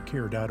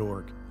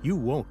beechwoodcare.org. You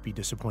won't be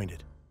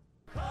disappointed.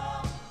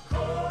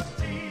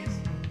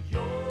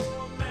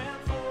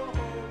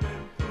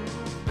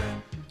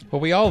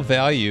 Well, we all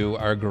value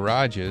our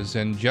garages,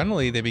 and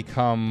generally they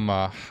become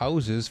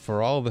houses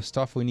for all the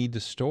stuff we need to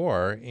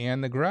store.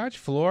 And the garage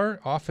floor,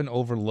 often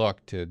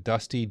overlooked,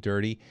 dusty,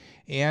 dirty,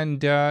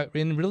 and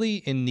really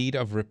in need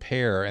of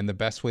repair. And the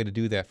best way to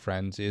do that,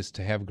 friends, is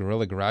to have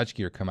Gorilla Garage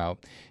Gear come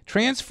out.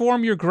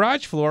 Transform your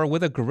garage floor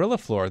with a Gorilla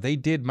floor. They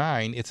did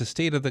mine. It's a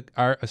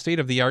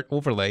state-of-the-art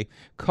overlay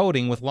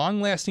coating with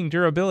long-lasting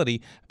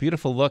durability,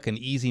 beautiful look, and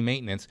easy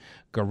maintenance.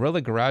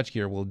 Gorilla Garage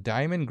Gear will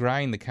diamond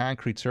grind the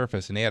concrete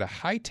surface and add a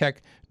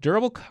high-tech,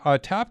 durable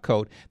top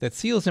coat that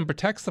seals and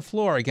protects the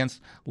floor against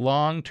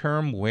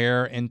long-term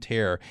wear and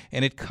tear.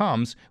 And it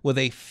comes with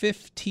a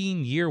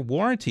 15-year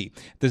warranty.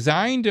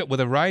 Designed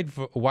with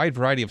a wide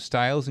variety of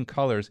styles and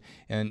colors,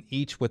 and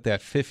each with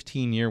that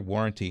 15-year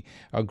warranty.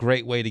 A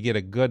great way to get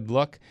a good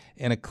look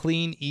and a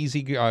clean,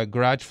 easy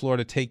garage floor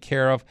to take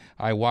care of.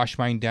 I wash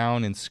mine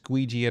down and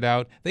squeegee it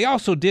out. They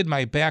also did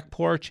my back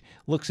porch.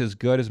 Looks as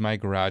good as my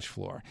garage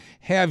floor.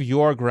 Have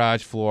your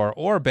garage floor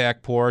or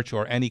back porch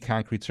or any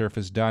concrete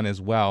surface done as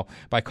well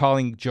by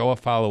calling Joe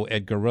Afalo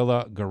at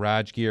Gorilla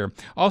Garage Gear.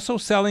 Also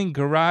selling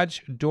garage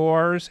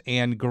doors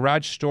and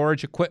garage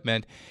storage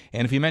equipment.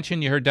 And if you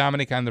mention you heard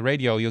Domenic on the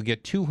radio, you'll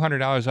get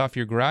 $200 off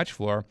your garage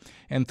floor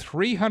and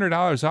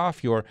 $300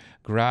 off your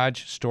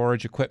garage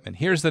storage equipment.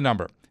 Here's the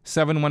number,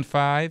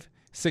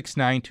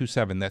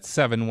 715-6927. That's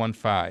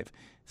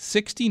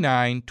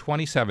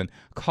 715-6927.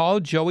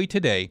 Call Joey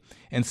today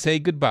and say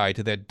goodbye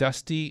to that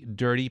dusty,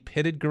 dirty,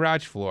 pitted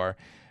garage floor.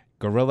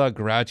 Gorilla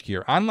Garage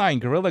Gear.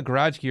 Online,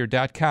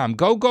 GorillaGarageGear.com.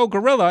 Go, go,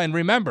 Gorilla, and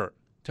remember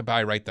to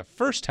buy right the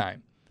first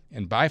time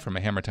and buy from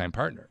a Hammer Time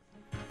partner.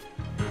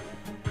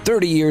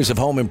 30 years of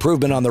home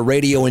improvement on the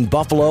radio in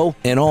Buffalo,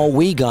 and all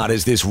we got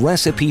is this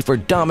recipe for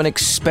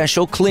Dominic's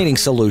special cleaning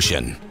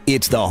solution.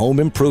 It's the Home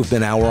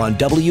Improvement Hour on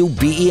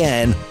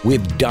WBEN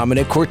with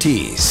Domenic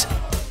Cortese.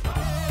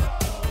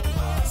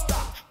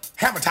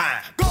 Hammer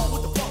time.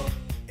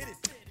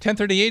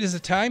 10:38 is the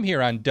time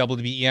here on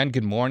WBEN.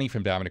 Good morning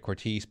from Domenic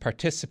Cortese.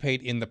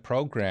 Participate in the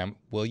program,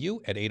 will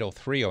you, at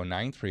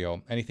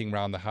 803-0930. Anything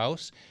around the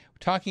house. We're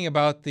talking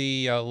about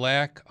the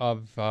lack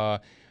of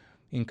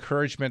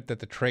encouragement that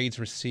the trades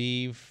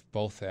receive,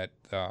 both at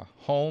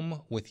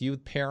home with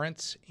youth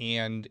parents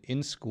and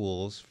in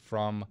schools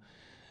from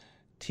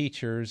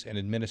teachers and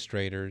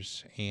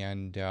administrators.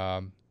 And,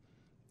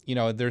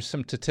 there's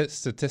some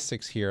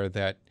statistics here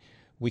that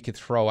we could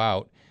throw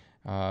out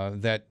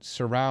that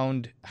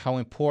surround how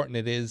important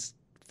it is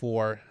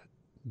for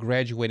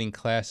graduating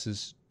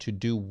classes to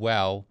do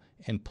well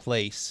and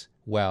place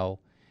well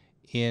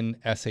in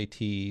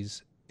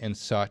SATs and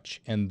such,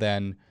 and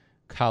then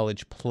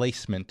college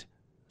placement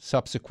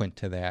subsequent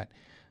to that,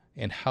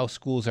 and how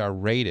schools are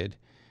rated,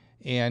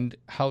 and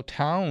how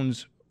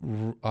towns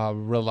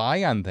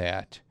rely on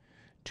that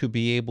to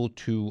be able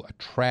to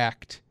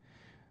attract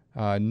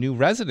new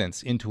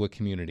residents into a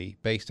community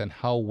based on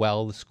how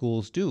well the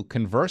schools do.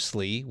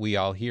 Conversely, we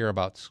all hear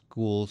about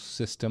school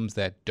systems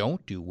that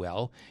don't do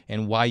well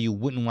and why you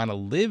wouldn't want to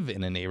live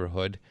in a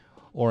neighborhood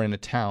or in a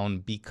town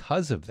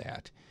because of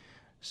that.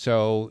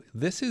 So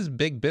this is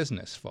big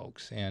business,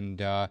 folks,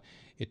 and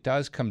it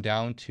does come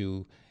down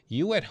to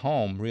you at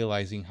home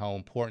realizing how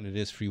important it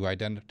is for you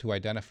to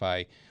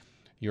identify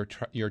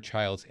your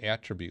child's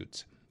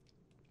attributes.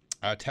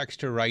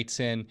 Texter writes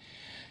in,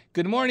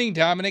 "Good morning,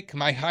 Domenic.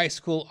 My high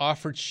school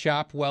offered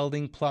shop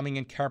welding, plumbing,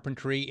 and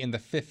carpentry in the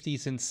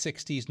 50s and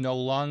 60s. No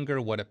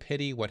longer. What a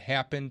pity. What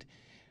happened?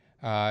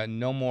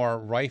 No more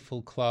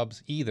rifle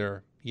clubs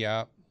either."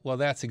 Yeah, well,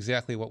 that's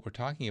exactly what we're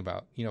talking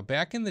about.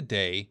 Back in the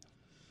day,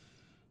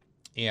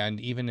 and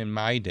even in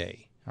my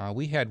day,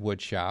 we had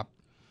wood shop.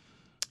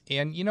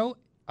 And,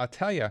 I'll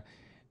tell you,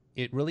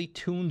 it really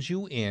tunes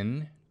you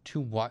in to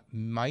what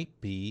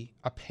might be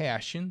a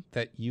passion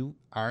that you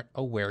aren't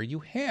aware you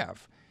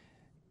have.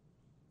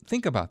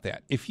 Think about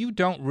that. If you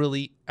don't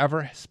really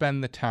ever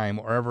spend the time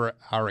or ever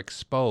are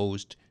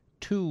exposed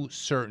to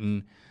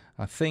certain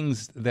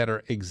things that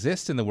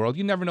exist in the world,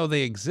 you never know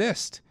they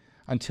exist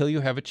until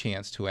you have a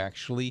chance to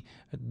actually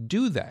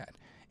do that.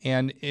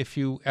 And if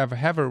you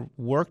ever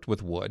worked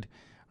with wood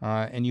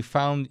and you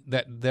found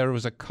that there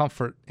was a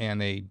comfort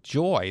and a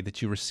joy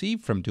that you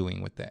received from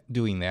doing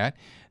that,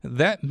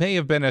 that may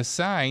have been a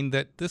sign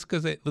that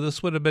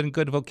this would have been a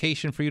good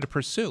vocation for you to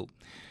pursue.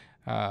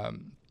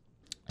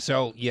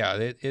 So yeah,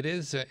 it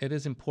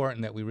is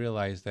important that we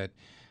realize that,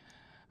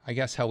 I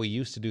guess, how we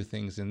used to do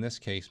things in this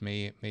case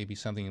may be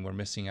something we're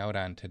missing out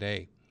on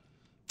today.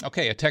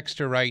 Okay, a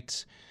texter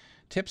writes,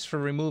 tips for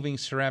removing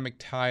ceramic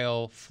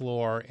tile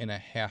floor in a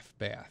half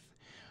bath.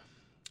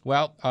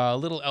 Well, a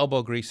little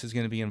elbow grease is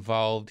going to be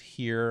involved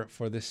here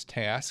for this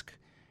task.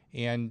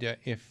 And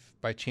if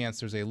by chance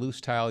there's a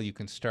loose tile, you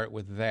can start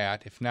with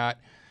that. If not,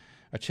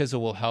 a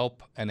chisel will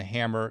help, and a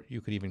hammer.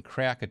 You could even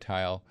crack a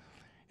tile.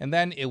 And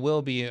then it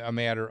will be a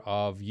matter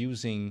of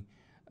using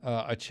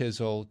a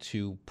chisel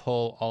to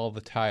pull all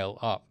the tile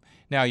up.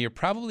 Now, you're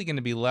probably going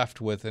to be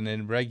left with an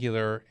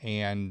irregular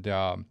and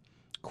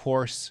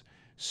coarse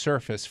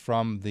surface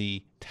from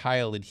the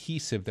tile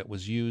adhesive that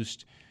was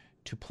used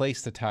to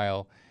place the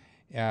tile.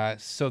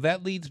 So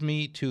that leads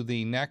me to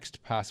the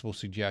next possible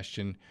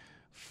suggestion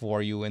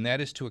for you, and that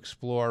is to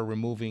explore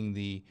removing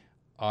the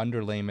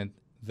underlayment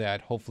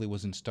that hopefully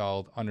was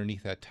installed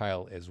underneath that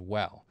tile as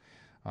well.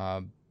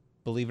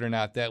 Believe it or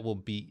not, that will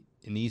be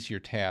an easier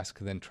task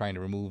than trying to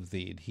remove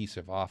the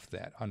adhesive off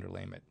that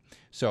underlayment.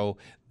 So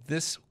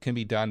this can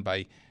be done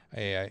by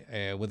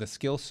with a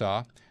skill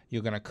saw.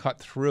 You're going to cut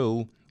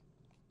through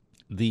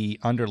the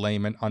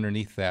underlayment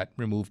underneath that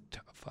removed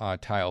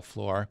tile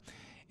floor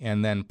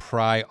and then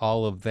pry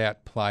all of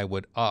that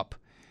plywood up.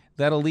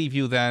 That'll leave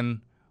you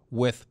then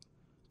with,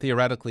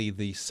 theoretically,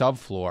 the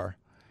subfloor.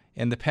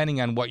 And depending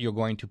on what you're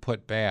going to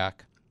put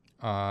back,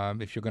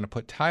 if you're going to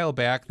put tile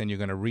back, then you're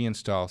going to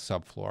reinstall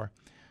subfloor,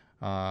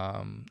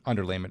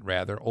 underlayment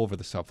rather, over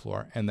the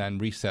subfloor, and then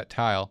reset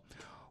tile.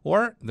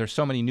 Or there's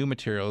so many new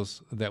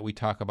materials that we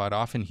talk about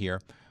often here,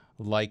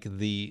 like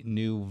the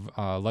new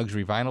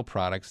luxury vinyl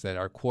products that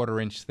are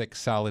 1/4-inch thick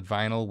solid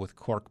vinyl with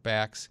cork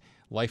backs,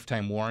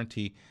 lifetime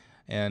warranty,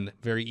 and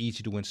very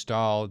easy to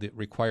install, that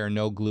require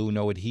no glue,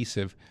 no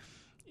adhesive,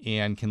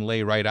 and can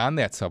lay right on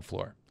that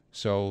subfloor.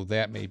 So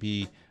that may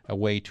be a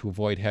way to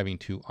avoid having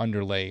to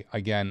underlay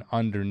again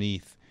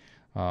underneath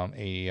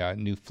a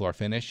new floor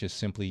finish, is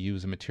simply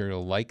use a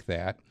material like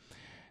that.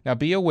 Now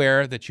be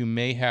aware that you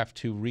may have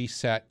to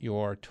reset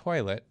your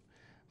toilet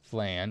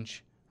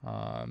flange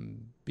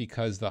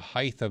because the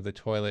height of the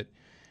toilet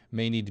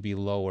may need to be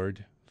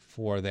lowered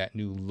for that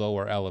new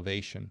lower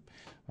elevation.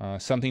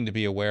 Something to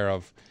be aware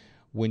of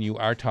when you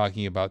are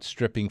talking about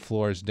stripping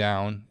floors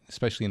down,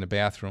 especially in the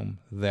bathroom,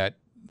 that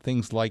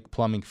things like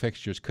plumbing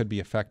fixtures could be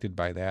affected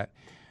by that.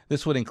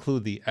 This would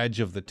include the edge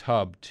of the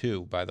tub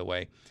too, by the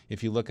way.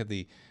 If you look at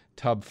the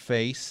tub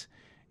face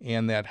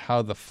and that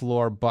how the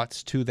floor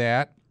butts to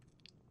that,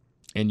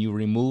 and you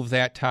remove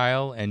that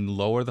tile and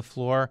lower the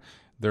floor,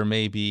 there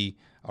may be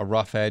a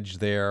rough edge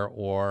there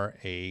or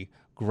a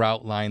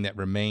grout line that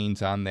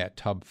remains on that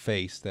tub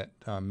face that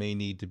may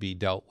need to be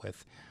dealt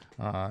with.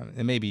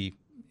 It maybe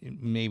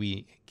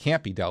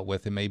can't be dealt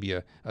with. It may be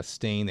a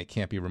stain that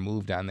can't be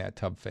removed on that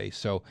tub face.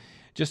 So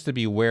just to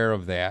be aware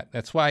of that.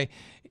 That's why,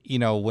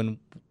 when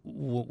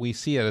we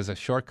see it as a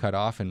shortcut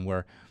often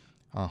where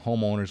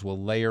homeowners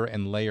will layer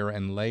and layer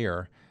and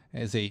layer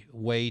as a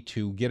way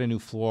to get a new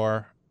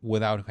floor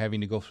without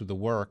having to go through the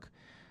work.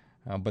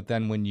 But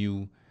then when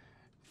you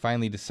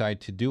finally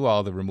decide to do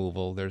all the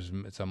removal,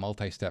 it's a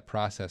multi-step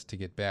process to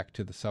get back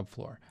to the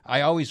subfloor.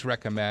 I always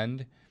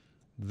recommend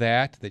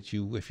that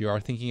you, if you are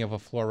thinking of a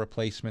floor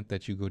replacement,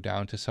 that you go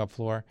down to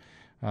subfloor,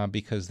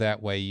 because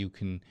that way you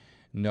can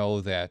know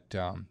that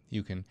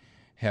you can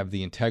have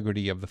the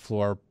integrity of the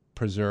floor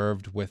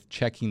preserved with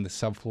checking the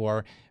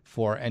subfloor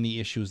for any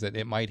issues that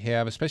it might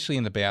have, especially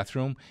in the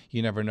bathroom.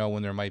 You never know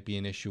when there might be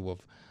an issue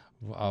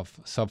of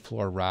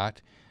subfloor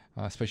rot,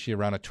 especially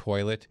around a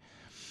toilet.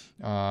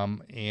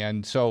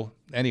 And so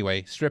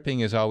anyway,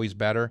 stripping is always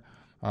better,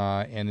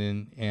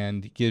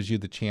 and gives you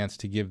the chance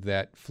to give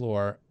that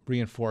floor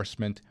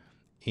reinforcement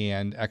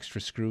and extra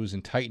screws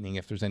and tightening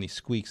if there's any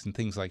squeaks and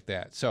things like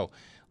that. So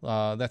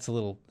that's a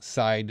little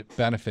side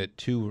benefit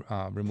to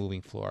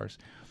removing floors.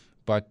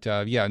 But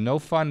yeah, no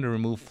fun to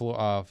remove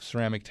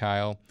ceramic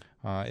tile.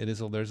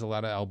 There's a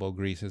lot of elbow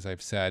grease, as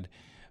I've said.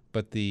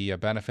 But the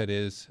benefit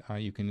is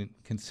you can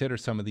consider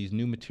some of these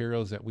new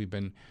materials that we've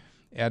been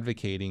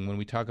advocating. When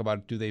we talk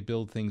about do they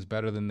build things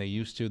better than they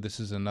used to, this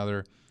is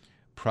another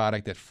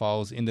product that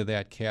falls into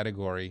that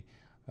category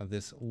of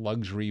this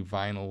luxury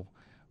vinyl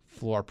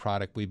floor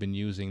product we've been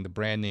using, the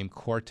brand name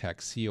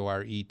Cortex,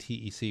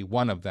 C-O-R-E-T-E-C,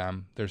 one of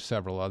them. There's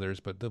several others,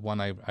 but the one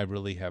I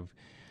really have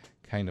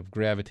kind of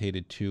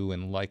gravitated to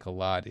and like a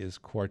lot is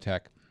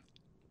Cortex.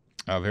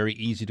 Very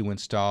easy to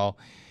install.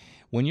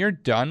 When you're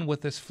done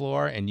with this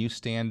floor and you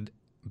stand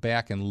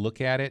back and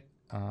look at it,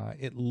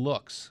 it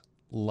looks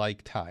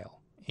like tile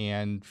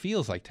and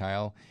feels like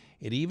tile.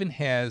 It even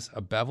has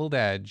a beveled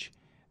edge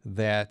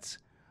that's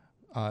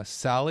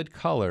solid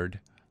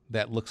colored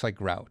that looks like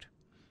grout.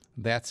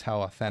 That's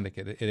how authentic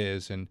it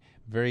is, and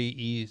Very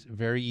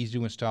easy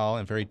to install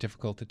and very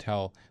difficult to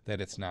tell that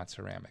it's not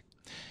ceramic.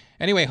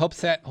 Anyway, hope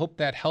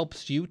that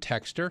helps you,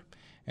 texter,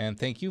 and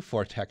thank you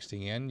for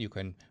texting in. You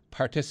can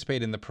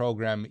participate in the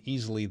program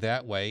easily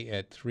that way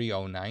at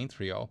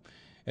 30930.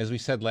 As we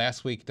said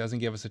last week, it doesn't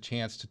give us a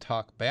chance to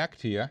talk back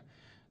to you,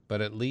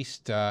 but at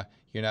least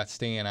you're not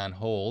staying on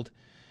hold.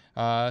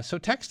 So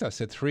text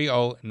us at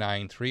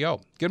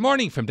 30930. Good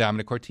morning from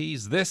Domenic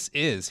Cortese. This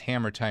is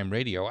Hammer Time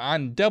Radio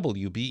on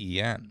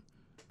WBEN.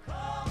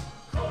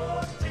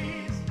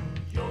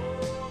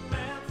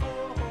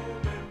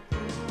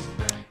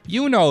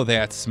 You know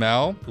that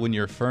smell when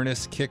your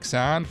furnace kicks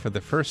on for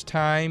the first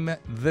time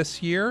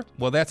this year?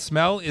 Well, that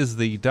smell is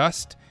the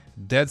dust,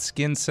 dead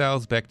skin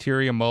cells,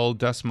 bacteria, mold,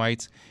 dust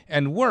mites,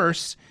 and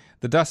worse,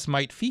 the dust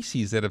mite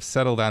feces that have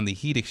settled on the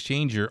heat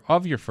exchanger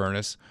of your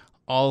furnace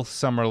all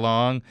summer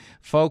long.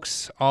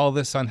 Folks, all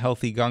this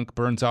unhealthy gunk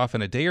burns off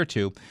in a day or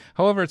two.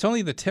 However, it's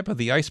only the tip of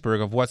the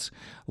iceberg of what's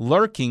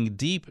lurking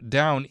deep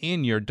down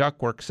in your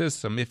ductwork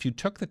system. If you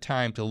took the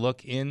time to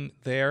look in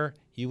there,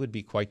 you would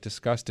be quite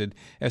disgusted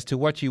as to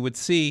what you would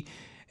see.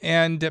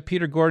 And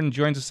Peter Gordon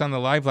joins us on the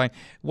live line.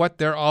 What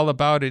they're all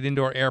about at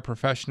Indoor Air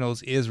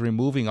Professionals is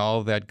removing all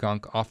of that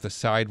gunk off the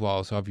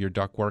sidewalls of your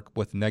ductwork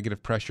with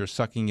negative pressure,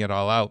 sucking it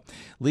all out,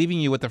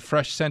 leaving you with a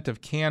fresh scent of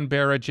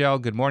Canberra gel.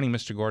 Good morning,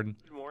 Mr. Gordon.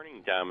 Good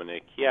morning,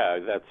 Dominic. Yeah,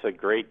 that's a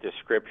great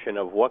description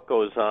of what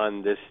goes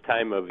on this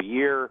time of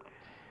year.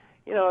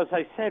 You know, as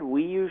I said,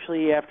 we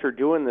usually, after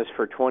doing this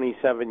for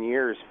 27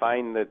 years,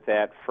 find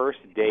that first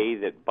day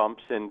that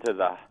bumps into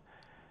the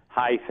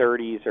high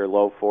 30s or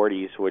low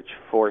 40s, which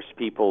force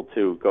people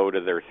to go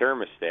to their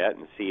thermostat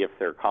and see if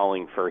they're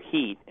calling for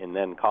heat and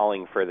then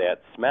calling for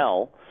that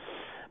smell.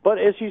 But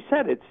as you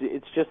said,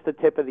 it's just the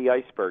tip of the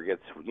iceberg.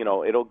 It's, you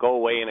know, it'll go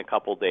away in a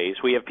couple days.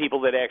 We have people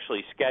that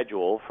actually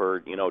schedule for,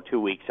 2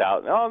 weeks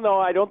out. Oh, no,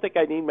 I don't think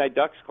I need my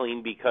ducts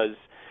cleaned because,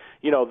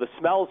 the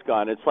smell's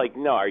gone. It's like,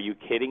 no, are you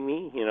kidding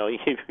me?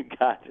 You've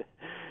got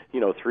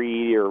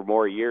 3 or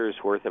more years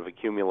worth of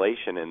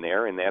accumulation in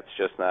there, and that's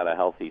just not a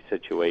healthy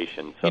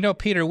situation. So,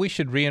 Peter, we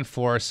should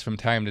reinforce from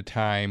time to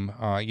time,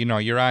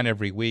 you're on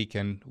every week,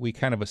 and we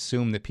kind of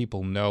assume that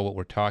people know what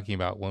we're talking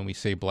about when we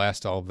say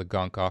blast all of the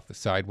gunk off the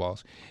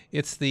sidewalls.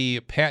 It's the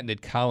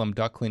patented column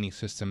duct cleaning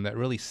system that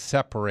really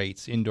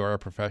separates Indoor Air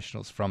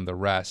Professionals from the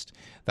rest.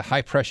 The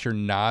high-pressure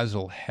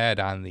nozzle head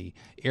on the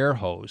air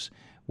hose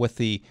with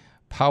the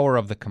power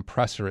of the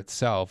compressor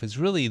itself is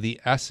really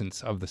the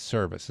essence of the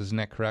service. Isn't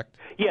that correct?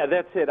 Yeah,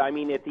 that's it. I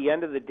mean, at the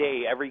end of the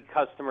day, every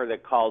customer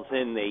that calls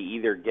in, they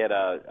either get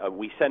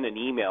we send an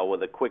email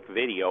with a quick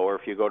video, or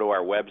if you go to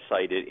our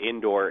website at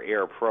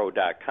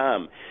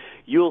indoorairpro.com,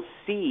 you'll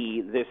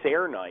see this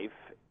air knife.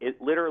 It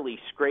literally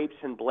scrapes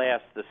and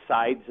blasts the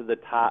sides of the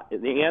top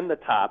and the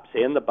tops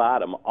and the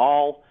bottom,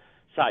 all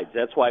sides.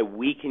 That's why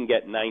we can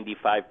get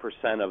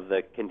 95% of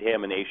the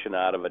contamination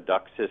out of a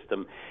duct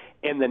system.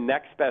 And the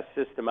next best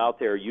system out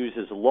there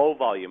uses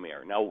low-volume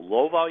air. Now,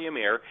 low-volume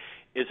air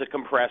is a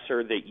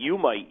compressor that you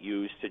might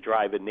use to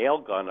drive a nail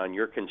gun on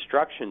your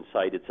construction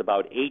site. It's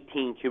about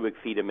 18 cubic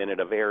feet a minute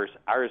of air.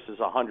 Ours is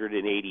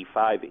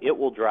 185. It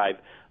will drive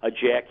a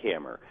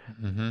jackhammer.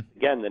 Mm-hmm.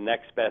 Again, the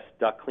next best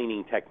duct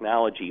cleaning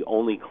technology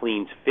only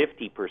cleans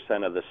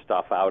 50% of the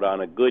stuff out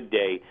on a good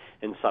day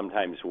and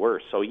sometimes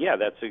worse. So, yeah,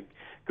 that's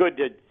good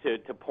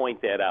to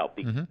point that out,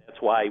 because that's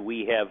why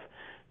we have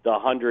the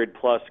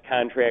 100-plus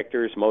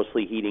contractors,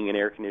 mostly heating and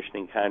air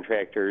conditioning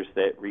contractors,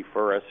 that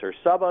refer us or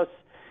sub us.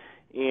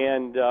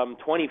 And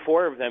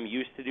 24 of them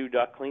used to do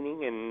duct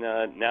cleaning, and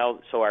now,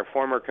 so our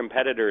former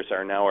competitors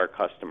are now our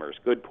customers.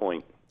 Good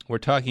point. We're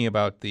talking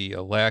about the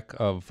lack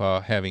of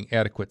having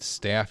adequate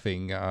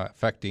staffing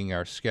affecting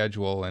our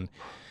schedule and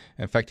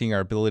affecting our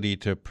ability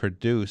to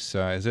produce.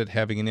 Is it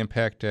having an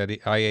impact at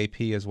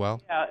IAP as well?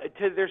 Yeah,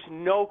 there's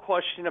no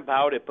question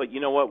about it, but you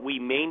know what? We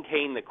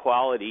maintain the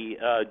quality.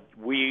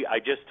 I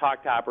just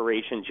talked to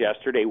operations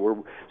yesterday.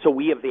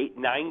 We have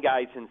 9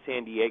 guys in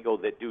San Diego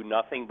that do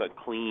nothing but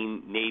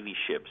clean Navy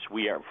ships.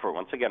 We're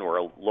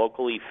a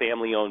locally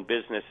family-owned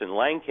business in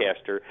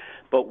Lancaster,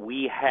 but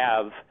we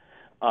have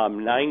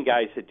 9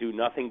 guys that do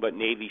nothing but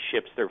Navy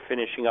ships. They're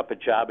finishing up a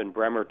job in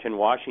Bremerton,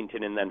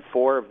 Washington, and then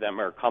 4 of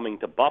them are coming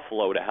to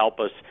Buffalo to help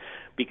us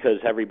because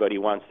everybody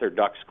wants their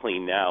ducts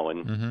cleaned now.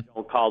 And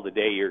don't call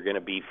today, you're going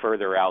to be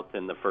further out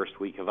than the first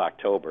week of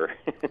October.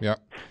 Yeah.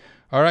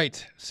 All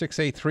right,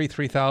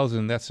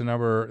 683-3000, that's the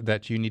number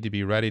that you need to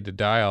be ready to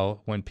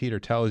dial when Peter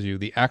tells you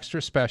the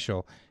extra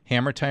special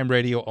Hammer Time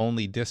Radio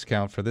only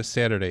discount for this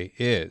Saturday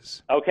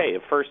is. Okay, a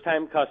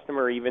first-time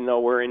customer, even though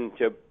we're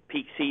into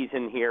peak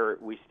season here,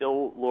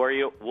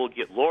 we'll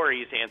get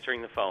Lori's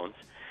answering the phones.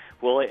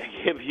 We'll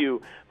give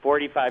you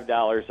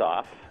 $45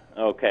 off,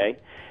 okay?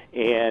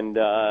 And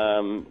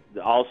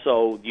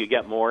also you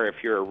get more if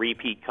you're a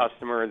repeat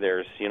customer.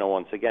 There's,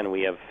 once again,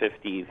 we have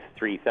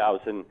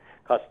 53,000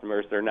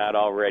 customers. They're not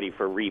all ready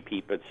for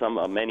repeat, but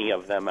many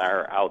of them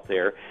are out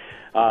there.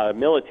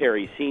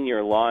 Military,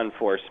 senior, law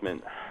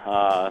enforcement,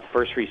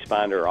 first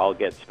responder all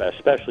get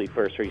especially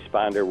first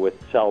responder with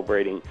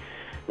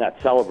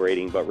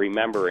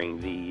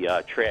remembering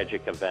the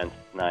tragic events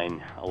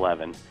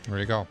 911. There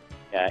you go.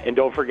 And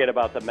don't forget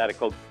about the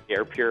medical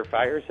air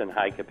purifiers and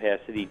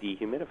high-capacity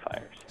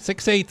dehumidifiers.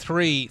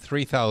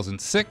 683-3000.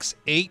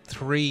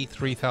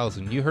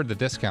 683-3000. You heard the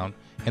discount,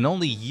 and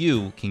only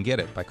you can get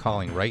it by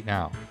calling right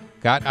now.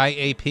 Got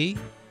IAP?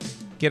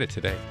 Get it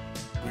today.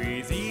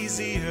 Breathe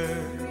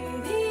easier.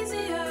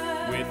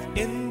 With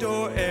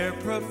indoor air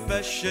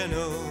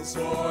professionals.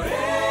 For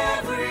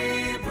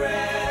every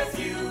breath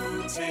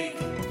you take.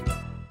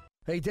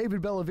 Hey,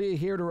 David Bellavia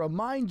here to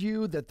remind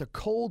you that the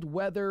cold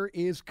weather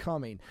is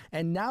coming,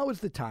 and now is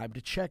the time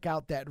to check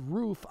out that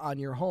roof on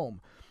your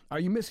home. Are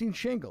you missing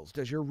shingles?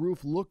 Does your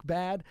roof look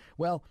bad?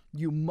 Well,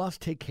 you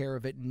must take care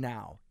of it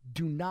now.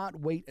 Do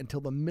not wait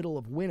until the middle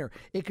of winter.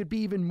 It could be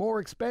even more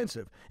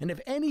expensive. And if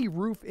any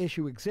roof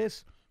issue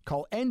exists,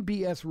 call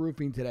NBS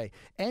Roofing today.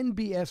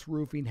 NBS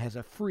Roofing has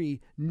a free,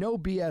 no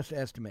BS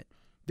estimate.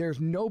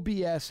 There's no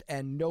BS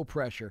and no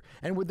pressure.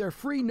 And with their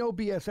free no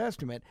BS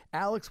estimate,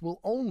 Alex will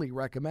only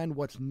recommend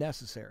what's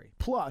necessary.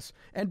 Plus,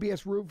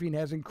 NBS Roofing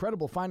has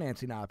incredible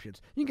financing options.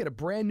 You can get a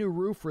brand new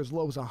roof for as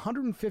low as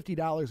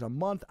 $150 a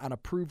month on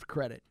approved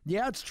credit.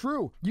 Yeah, it's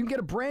true. You can get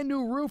a brand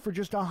new roof for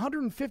just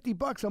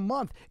 $150 a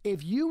month.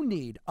 If you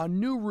need a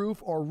new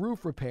roof or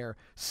roof repair,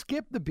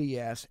 skip the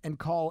BS and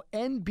call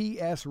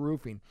NBS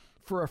Roofing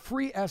for a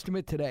free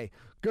estimate today.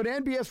 Go to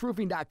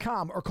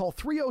nbsroofing.com or call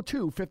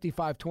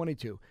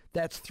 302-5522.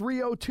 That's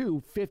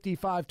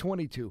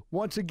 302-5522.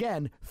 Once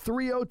again,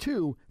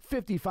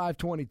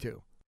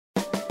 302-5522.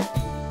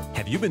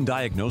 Have you been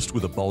diagnosed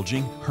with a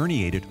bulging,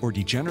 herniated, or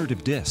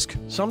degenerative disc?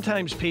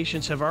 Sometimes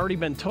patients have already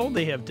been told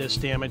they have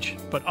disc damage,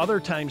 but other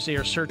times they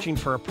are searching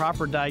for a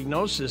proper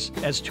diagnosis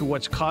as to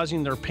what's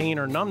causing their pain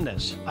or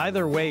numbness.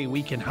 Either way,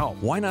 we can help.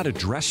 Why not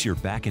address your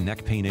back and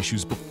neck pain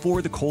issues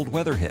before the cold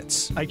weather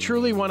hits? I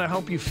truly want to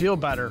help you feel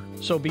better,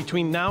 so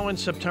between now and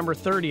September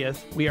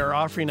 30th, we are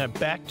offering a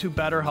Back to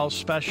Better Health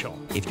special.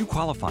 If you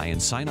qualify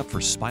and sign up for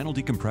spinal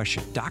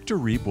decompression, Dr.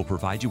 Reeb will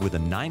provide you with a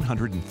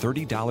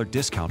 $930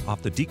 discount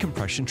off the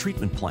decompression treatment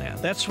plan.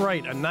 That's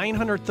right, a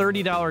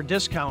 $930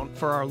 discount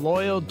for our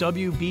loyal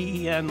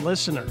WBEN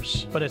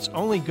listeners, but it's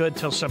only good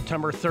till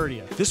September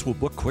 30th. This will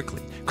book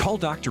quickly. Call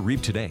Dr.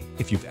 Reeb today.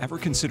 If you've ever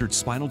considered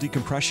spinal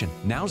decompression,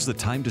 now's the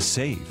time to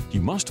save.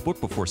 You must book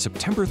before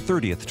September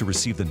 30th to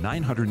receive the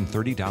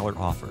 $930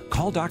 offer.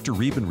 Call Dr.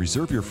 Reeb and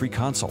reserve your free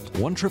consult.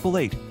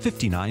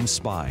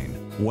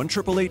 1-888-59-SPINE.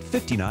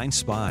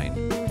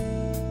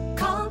 1-888-59-SPINE.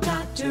 Call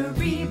Dr.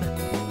 Reeb.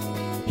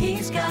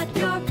 He's got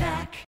your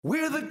back.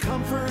 We're the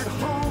Comfort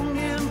Home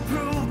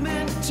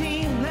Improvement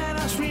Team. Let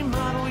us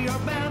remodel your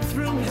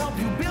bathroom, help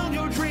you build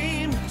your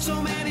dream.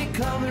 So many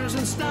colors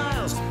and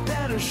styles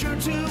that are sure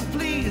to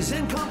please.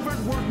 And comfort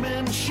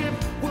workmanship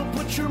will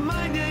put your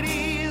mind at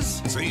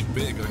ease. Save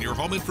big on your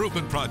home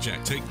improvement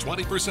project. Take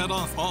 20%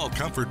 off all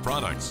Comfort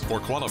products. For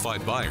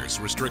qualified buyers,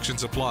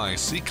 restrictions apply.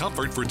 See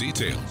Comfort for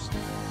details.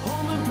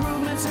 Home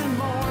improvements and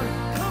more.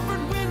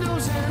 Comfort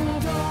windows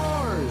and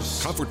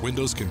doors. Comfort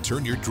Windows can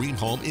turn your dream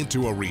home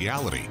into a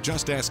reality.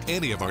 Just ask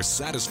any of our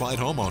satisfied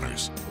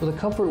homeowners. Well, the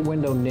Comfort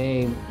Window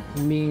name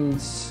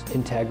means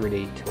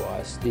integrity to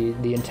us,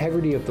 the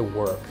integrity of the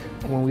work.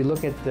 When we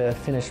look at the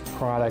finished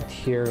product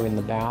here in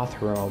the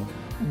bathroom,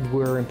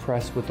 we're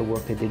impressed with the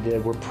work that they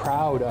did. We're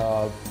proud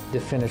of the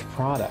finished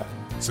product.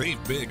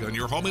 Save big on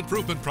your home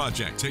improvement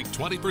project. Take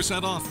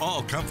 20% off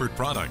all Comfort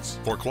products.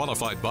 For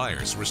qualified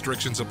buyers,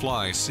 restrictions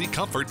apply. See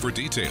Comfort for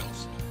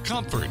details.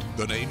 Comfort,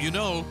 the name you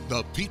know,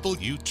 the people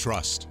you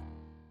trust.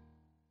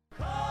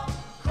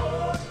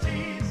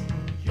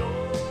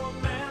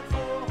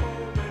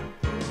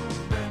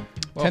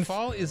 Well,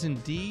 fall is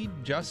indeed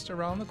just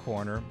around the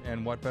corner,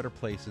 and what better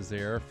place is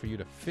there for you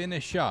to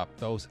finish up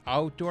those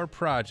outdoor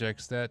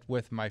projects that,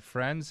 with my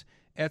friends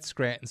at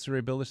Scranton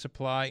Surrey Builder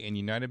Supply and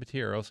United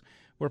Materials,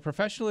 where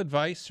professional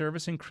advice,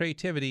 service, and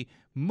creativity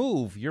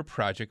move your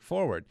project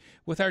forward.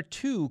 With our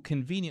two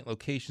convenient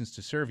locations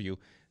to serve you,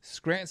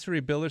 Scranton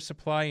Surrey Builder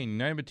Supply and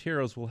United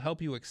Materials will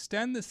help you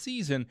extend the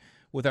season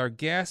with our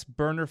gas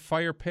burner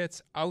fire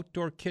pits,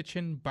 outdoor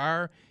kitchen,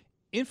 bar,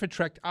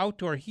 Infratrek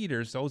outdoor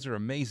heaters. Those are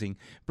amazing.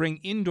 Bring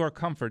indoor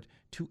comfort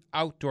to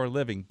outdoor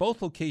living.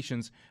 Both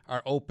locations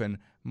are open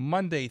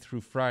Monday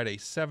through Friday,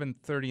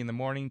 7:30 in the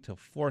morning till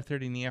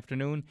 4:30 in the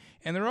afternoon,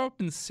 and they're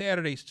open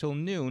Saturdays till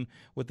noon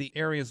with the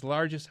area's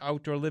largest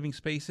outdoor living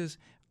spaces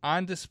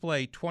on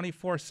display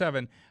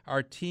 24/7.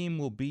 Our team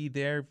will be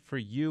there for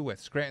you at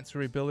Scranton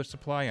Surrey Builder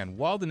Supply on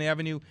Walden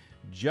Avenue,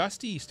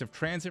 just east of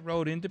Transit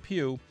Road in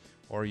Depew,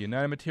 or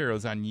United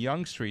Materials on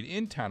Young Street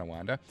in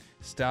Tonawanda.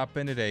 Stop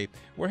in today.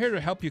 We're here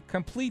to help you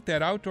complete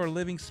that outdoor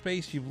living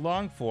space you've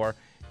longed for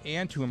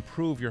and to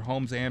improve your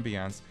home's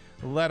ambiance.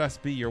 Let us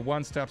be your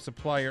one-stop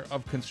supplier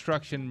of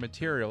construction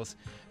materials.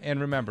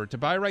 And remember, to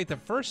buy right the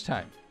first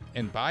time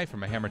and buy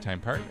from a Hammer Time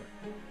partner.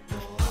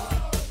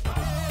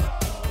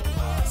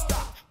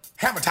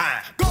 Hammer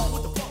time.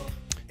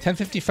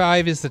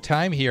 10:55 is the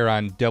time here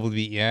on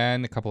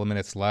WBEN. A couple of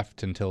minutes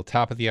left until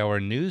top of the hour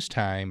news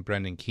time.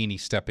 Brendan Keeney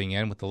stepping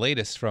in with the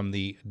latest from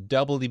the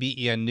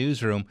WBEN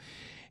newsroom.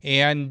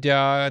 And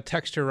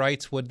Texter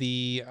writes, would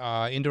the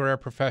indoor air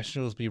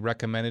professionals be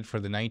recommended for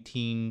the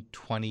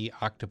 1920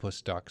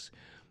 octopus ducks?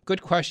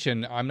 Good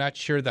question. I'm not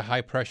sure the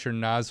high-pressure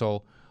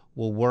nozzle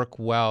will work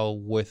well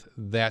with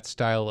that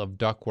style of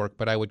ductwork,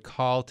 but I would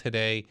call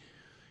today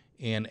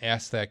and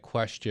ask that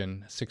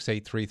question,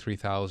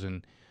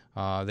 683-3000.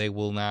 They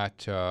will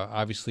not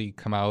obviously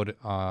come out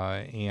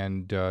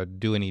and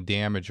do any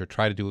damage or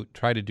try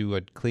to do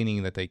a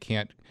cleaning that they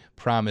can't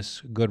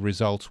promise good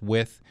results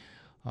with.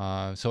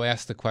 So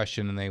ask the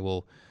question, and they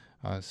will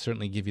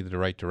certainly give you the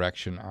right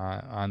direction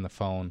on the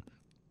phone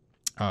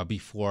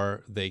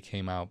before they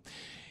came out.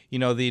 You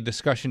know, the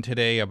discussion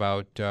today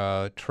about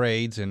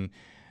trades and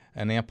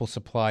an ample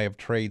supply of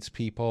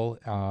tradespeople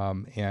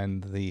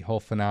and the whole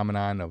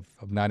phenomenon of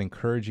not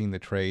encouraging the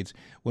trades.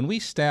 When we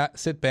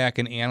sit back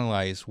and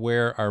analyze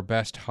where our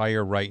best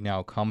hire right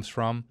now comes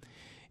from,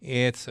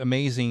 it's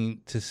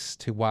amazing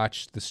to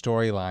watch the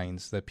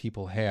storylines that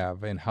people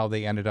have and how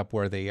they ended up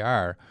where they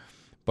are.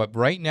 But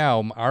right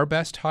now, our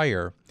best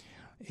hire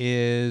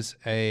is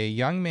a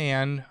young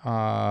man,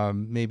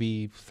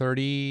 maybe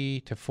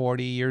 30 to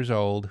 40 years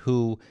old,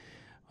 who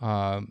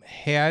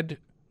had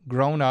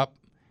grown up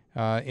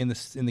in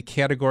the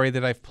category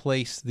that I've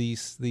placed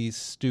these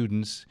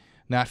students,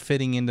 not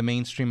fitting into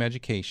mainstream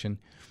education,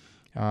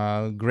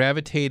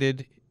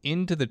 gravitated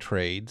into the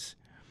trades,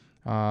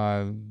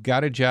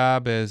 got a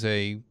job as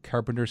a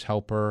carpenter's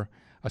helper,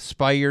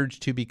 aspired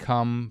to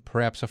become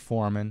perhaps a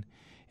foreman,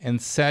 and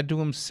said to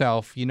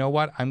himself, you know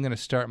what, I'm going to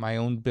start my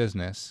own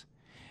business,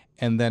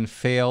 and then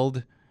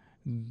failed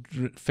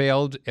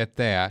at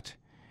that,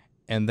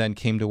 and then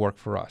came to work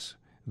for us.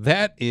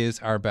 That is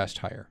our best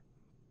hire,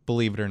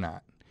 believe it or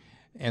not.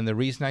 And the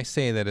reason I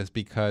say that is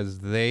because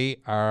they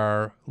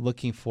are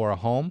looking for a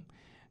home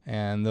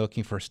and they're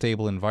looking for a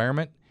stable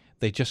environment.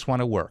 They just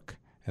want to work,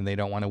 and they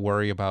don't want to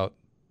worry about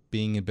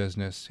being in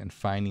business and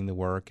finding the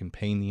work and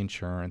paying the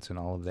insurance and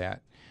all of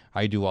that.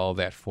 I do all of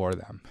that for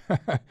them.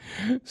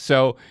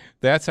 So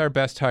that's our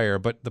best hire.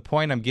 But the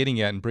point I'm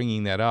getting at and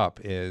bringing that up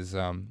is,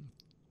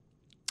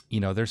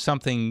 there's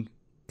something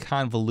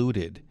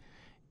convoluted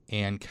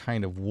and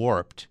kind of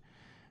warped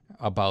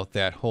about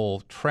that whole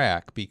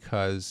track,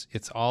 because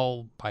it's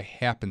all by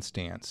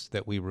happenstance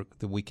that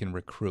we can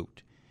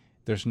recruit.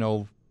 There's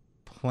no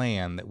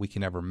plan that we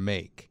can ever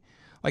make.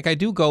 Like, I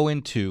do go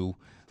into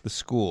the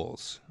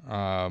schools.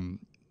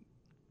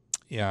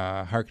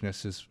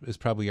 Harkness is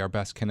probably our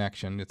best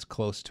connection. It's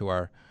close to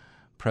our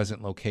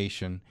present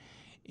location.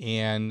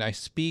 And I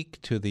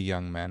speak to the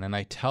young men, and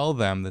I tell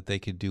them that they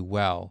could do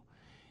well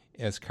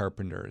as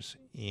carpenters,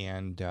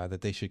 and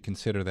that they should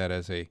consider that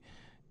as a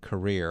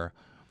career.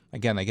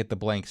 Again, I get the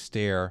blank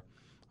stare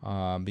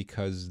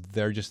because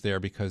they're just there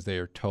because they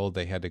are told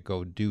they had to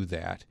go do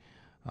that.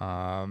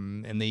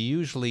 And they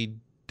usually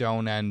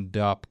don't end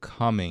up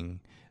coming.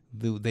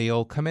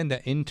 They'll come in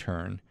to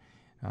intern.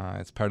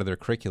 It's part of their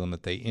curriculum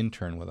that they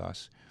intern with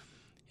us.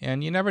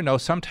 And you never know.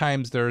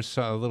 Sometimes there's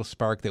a little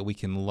spark that we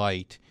can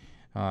light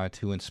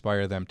to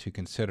inspire them to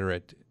consider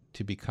it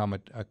to become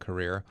a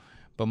career.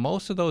 But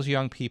most of those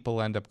young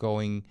people end up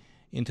going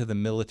into the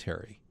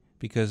military,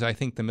 because I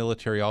think the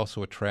military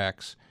also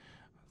attracts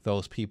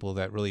those people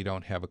that really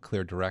don't have a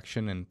clear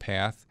direction and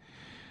path.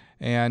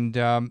 And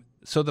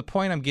so the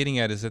point I'm getting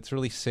at is it's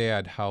really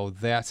sad how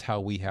that's how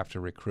we have to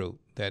recruit,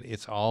 that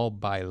it's all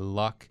by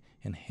luck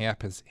and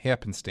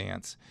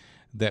happenstance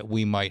that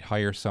we might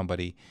hire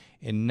somebody,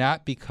 and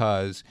not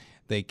because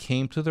they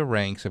came to the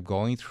ranks of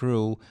going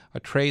through a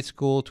trade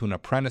school to an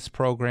apprentice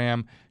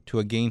program to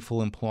a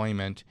gainful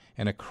employment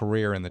and a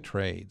career in the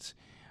trades.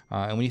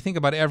 And when you think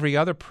about every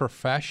other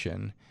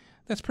profession,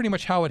 that's pretty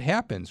much how it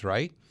happens,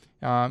 right?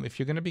 If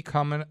you're going to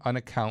become an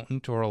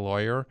accountant or a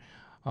lawyer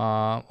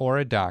or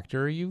a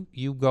doctor,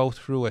 you go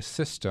through a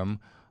system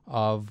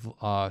of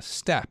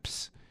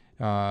steps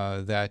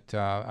that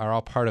are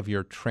all part of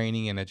your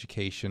training and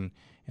education,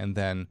 and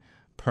then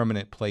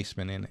permanent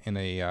placement in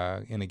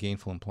a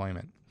gainful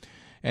employment.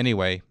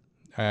 Anyway,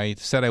 I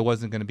said I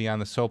wasn't going to be on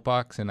the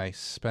soapbox, and I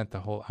spent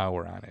the whole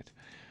hour on it.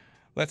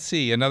 Let's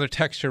see. Another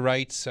texter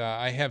writes,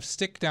 I have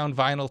stick-down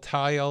vinyl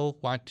tile,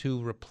 want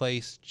to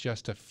replace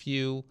just a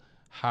few.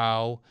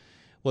 How?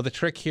 Well, the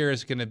trick here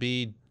is going to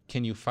be,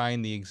 can you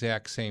find the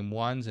exact same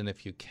ones? And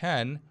if you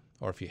can,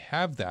 or if you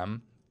have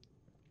them,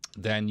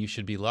 then you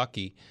should be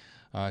lucky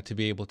to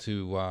be able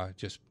to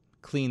just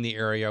clean the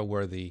area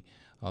where the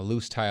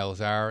loose tiles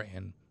are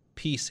and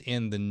piece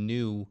in the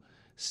new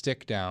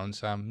stick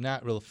downs. I'm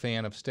not a real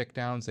fan of stick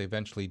downs. They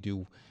eventually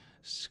do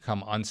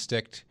come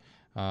unsticked.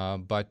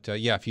 But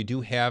if you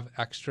do have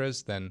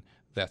extras, then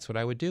that's what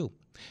I would do.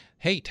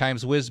 Hey,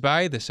 time's whizzed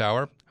by this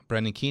hour.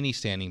 Brendan Keeney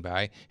standing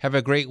by. Have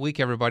a great week,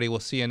 everybody. We'll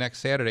see you next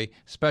Saturday.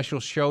 Special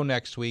show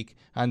next week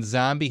on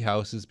zombie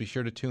houses. Be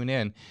sure to tune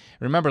in.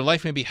 Remember,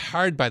 life may be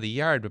hard by the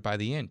yard, but by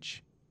the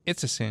inch,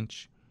 it's a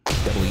cinch.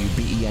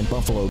 WBEN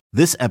Buffalo.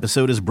 This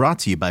episode is brought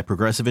to you by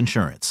Progressive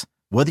Insurance.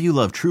 Whether you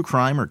love true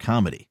crime or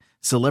comedy,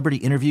 celebrity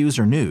interviews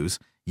or news,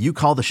 you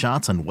call the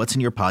shots on what's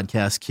in your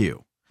podcast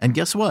queue. And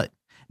guess what?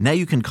 Now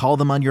you can call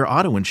them on your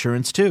auto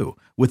insurance too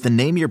with the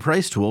Name Your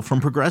Price tool from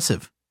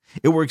Progressive.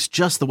 It works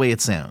just the way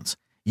it sounds.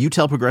 You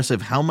tell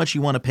Progressive how much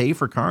you want to pay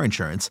for car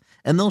insurance,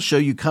 and they'll show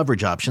you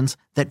coverage options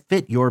that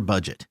fit your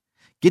budget.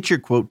 Get your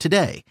quote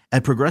today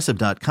at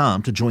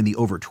Progressive.com to join the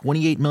over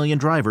 28 million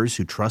drivers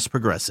who trust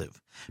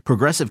Progressive.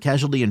 Progressive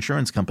Casualty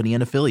Insurance Company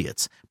and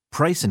Affiliates.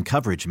 Price and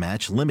coverage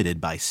match limited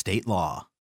by state law.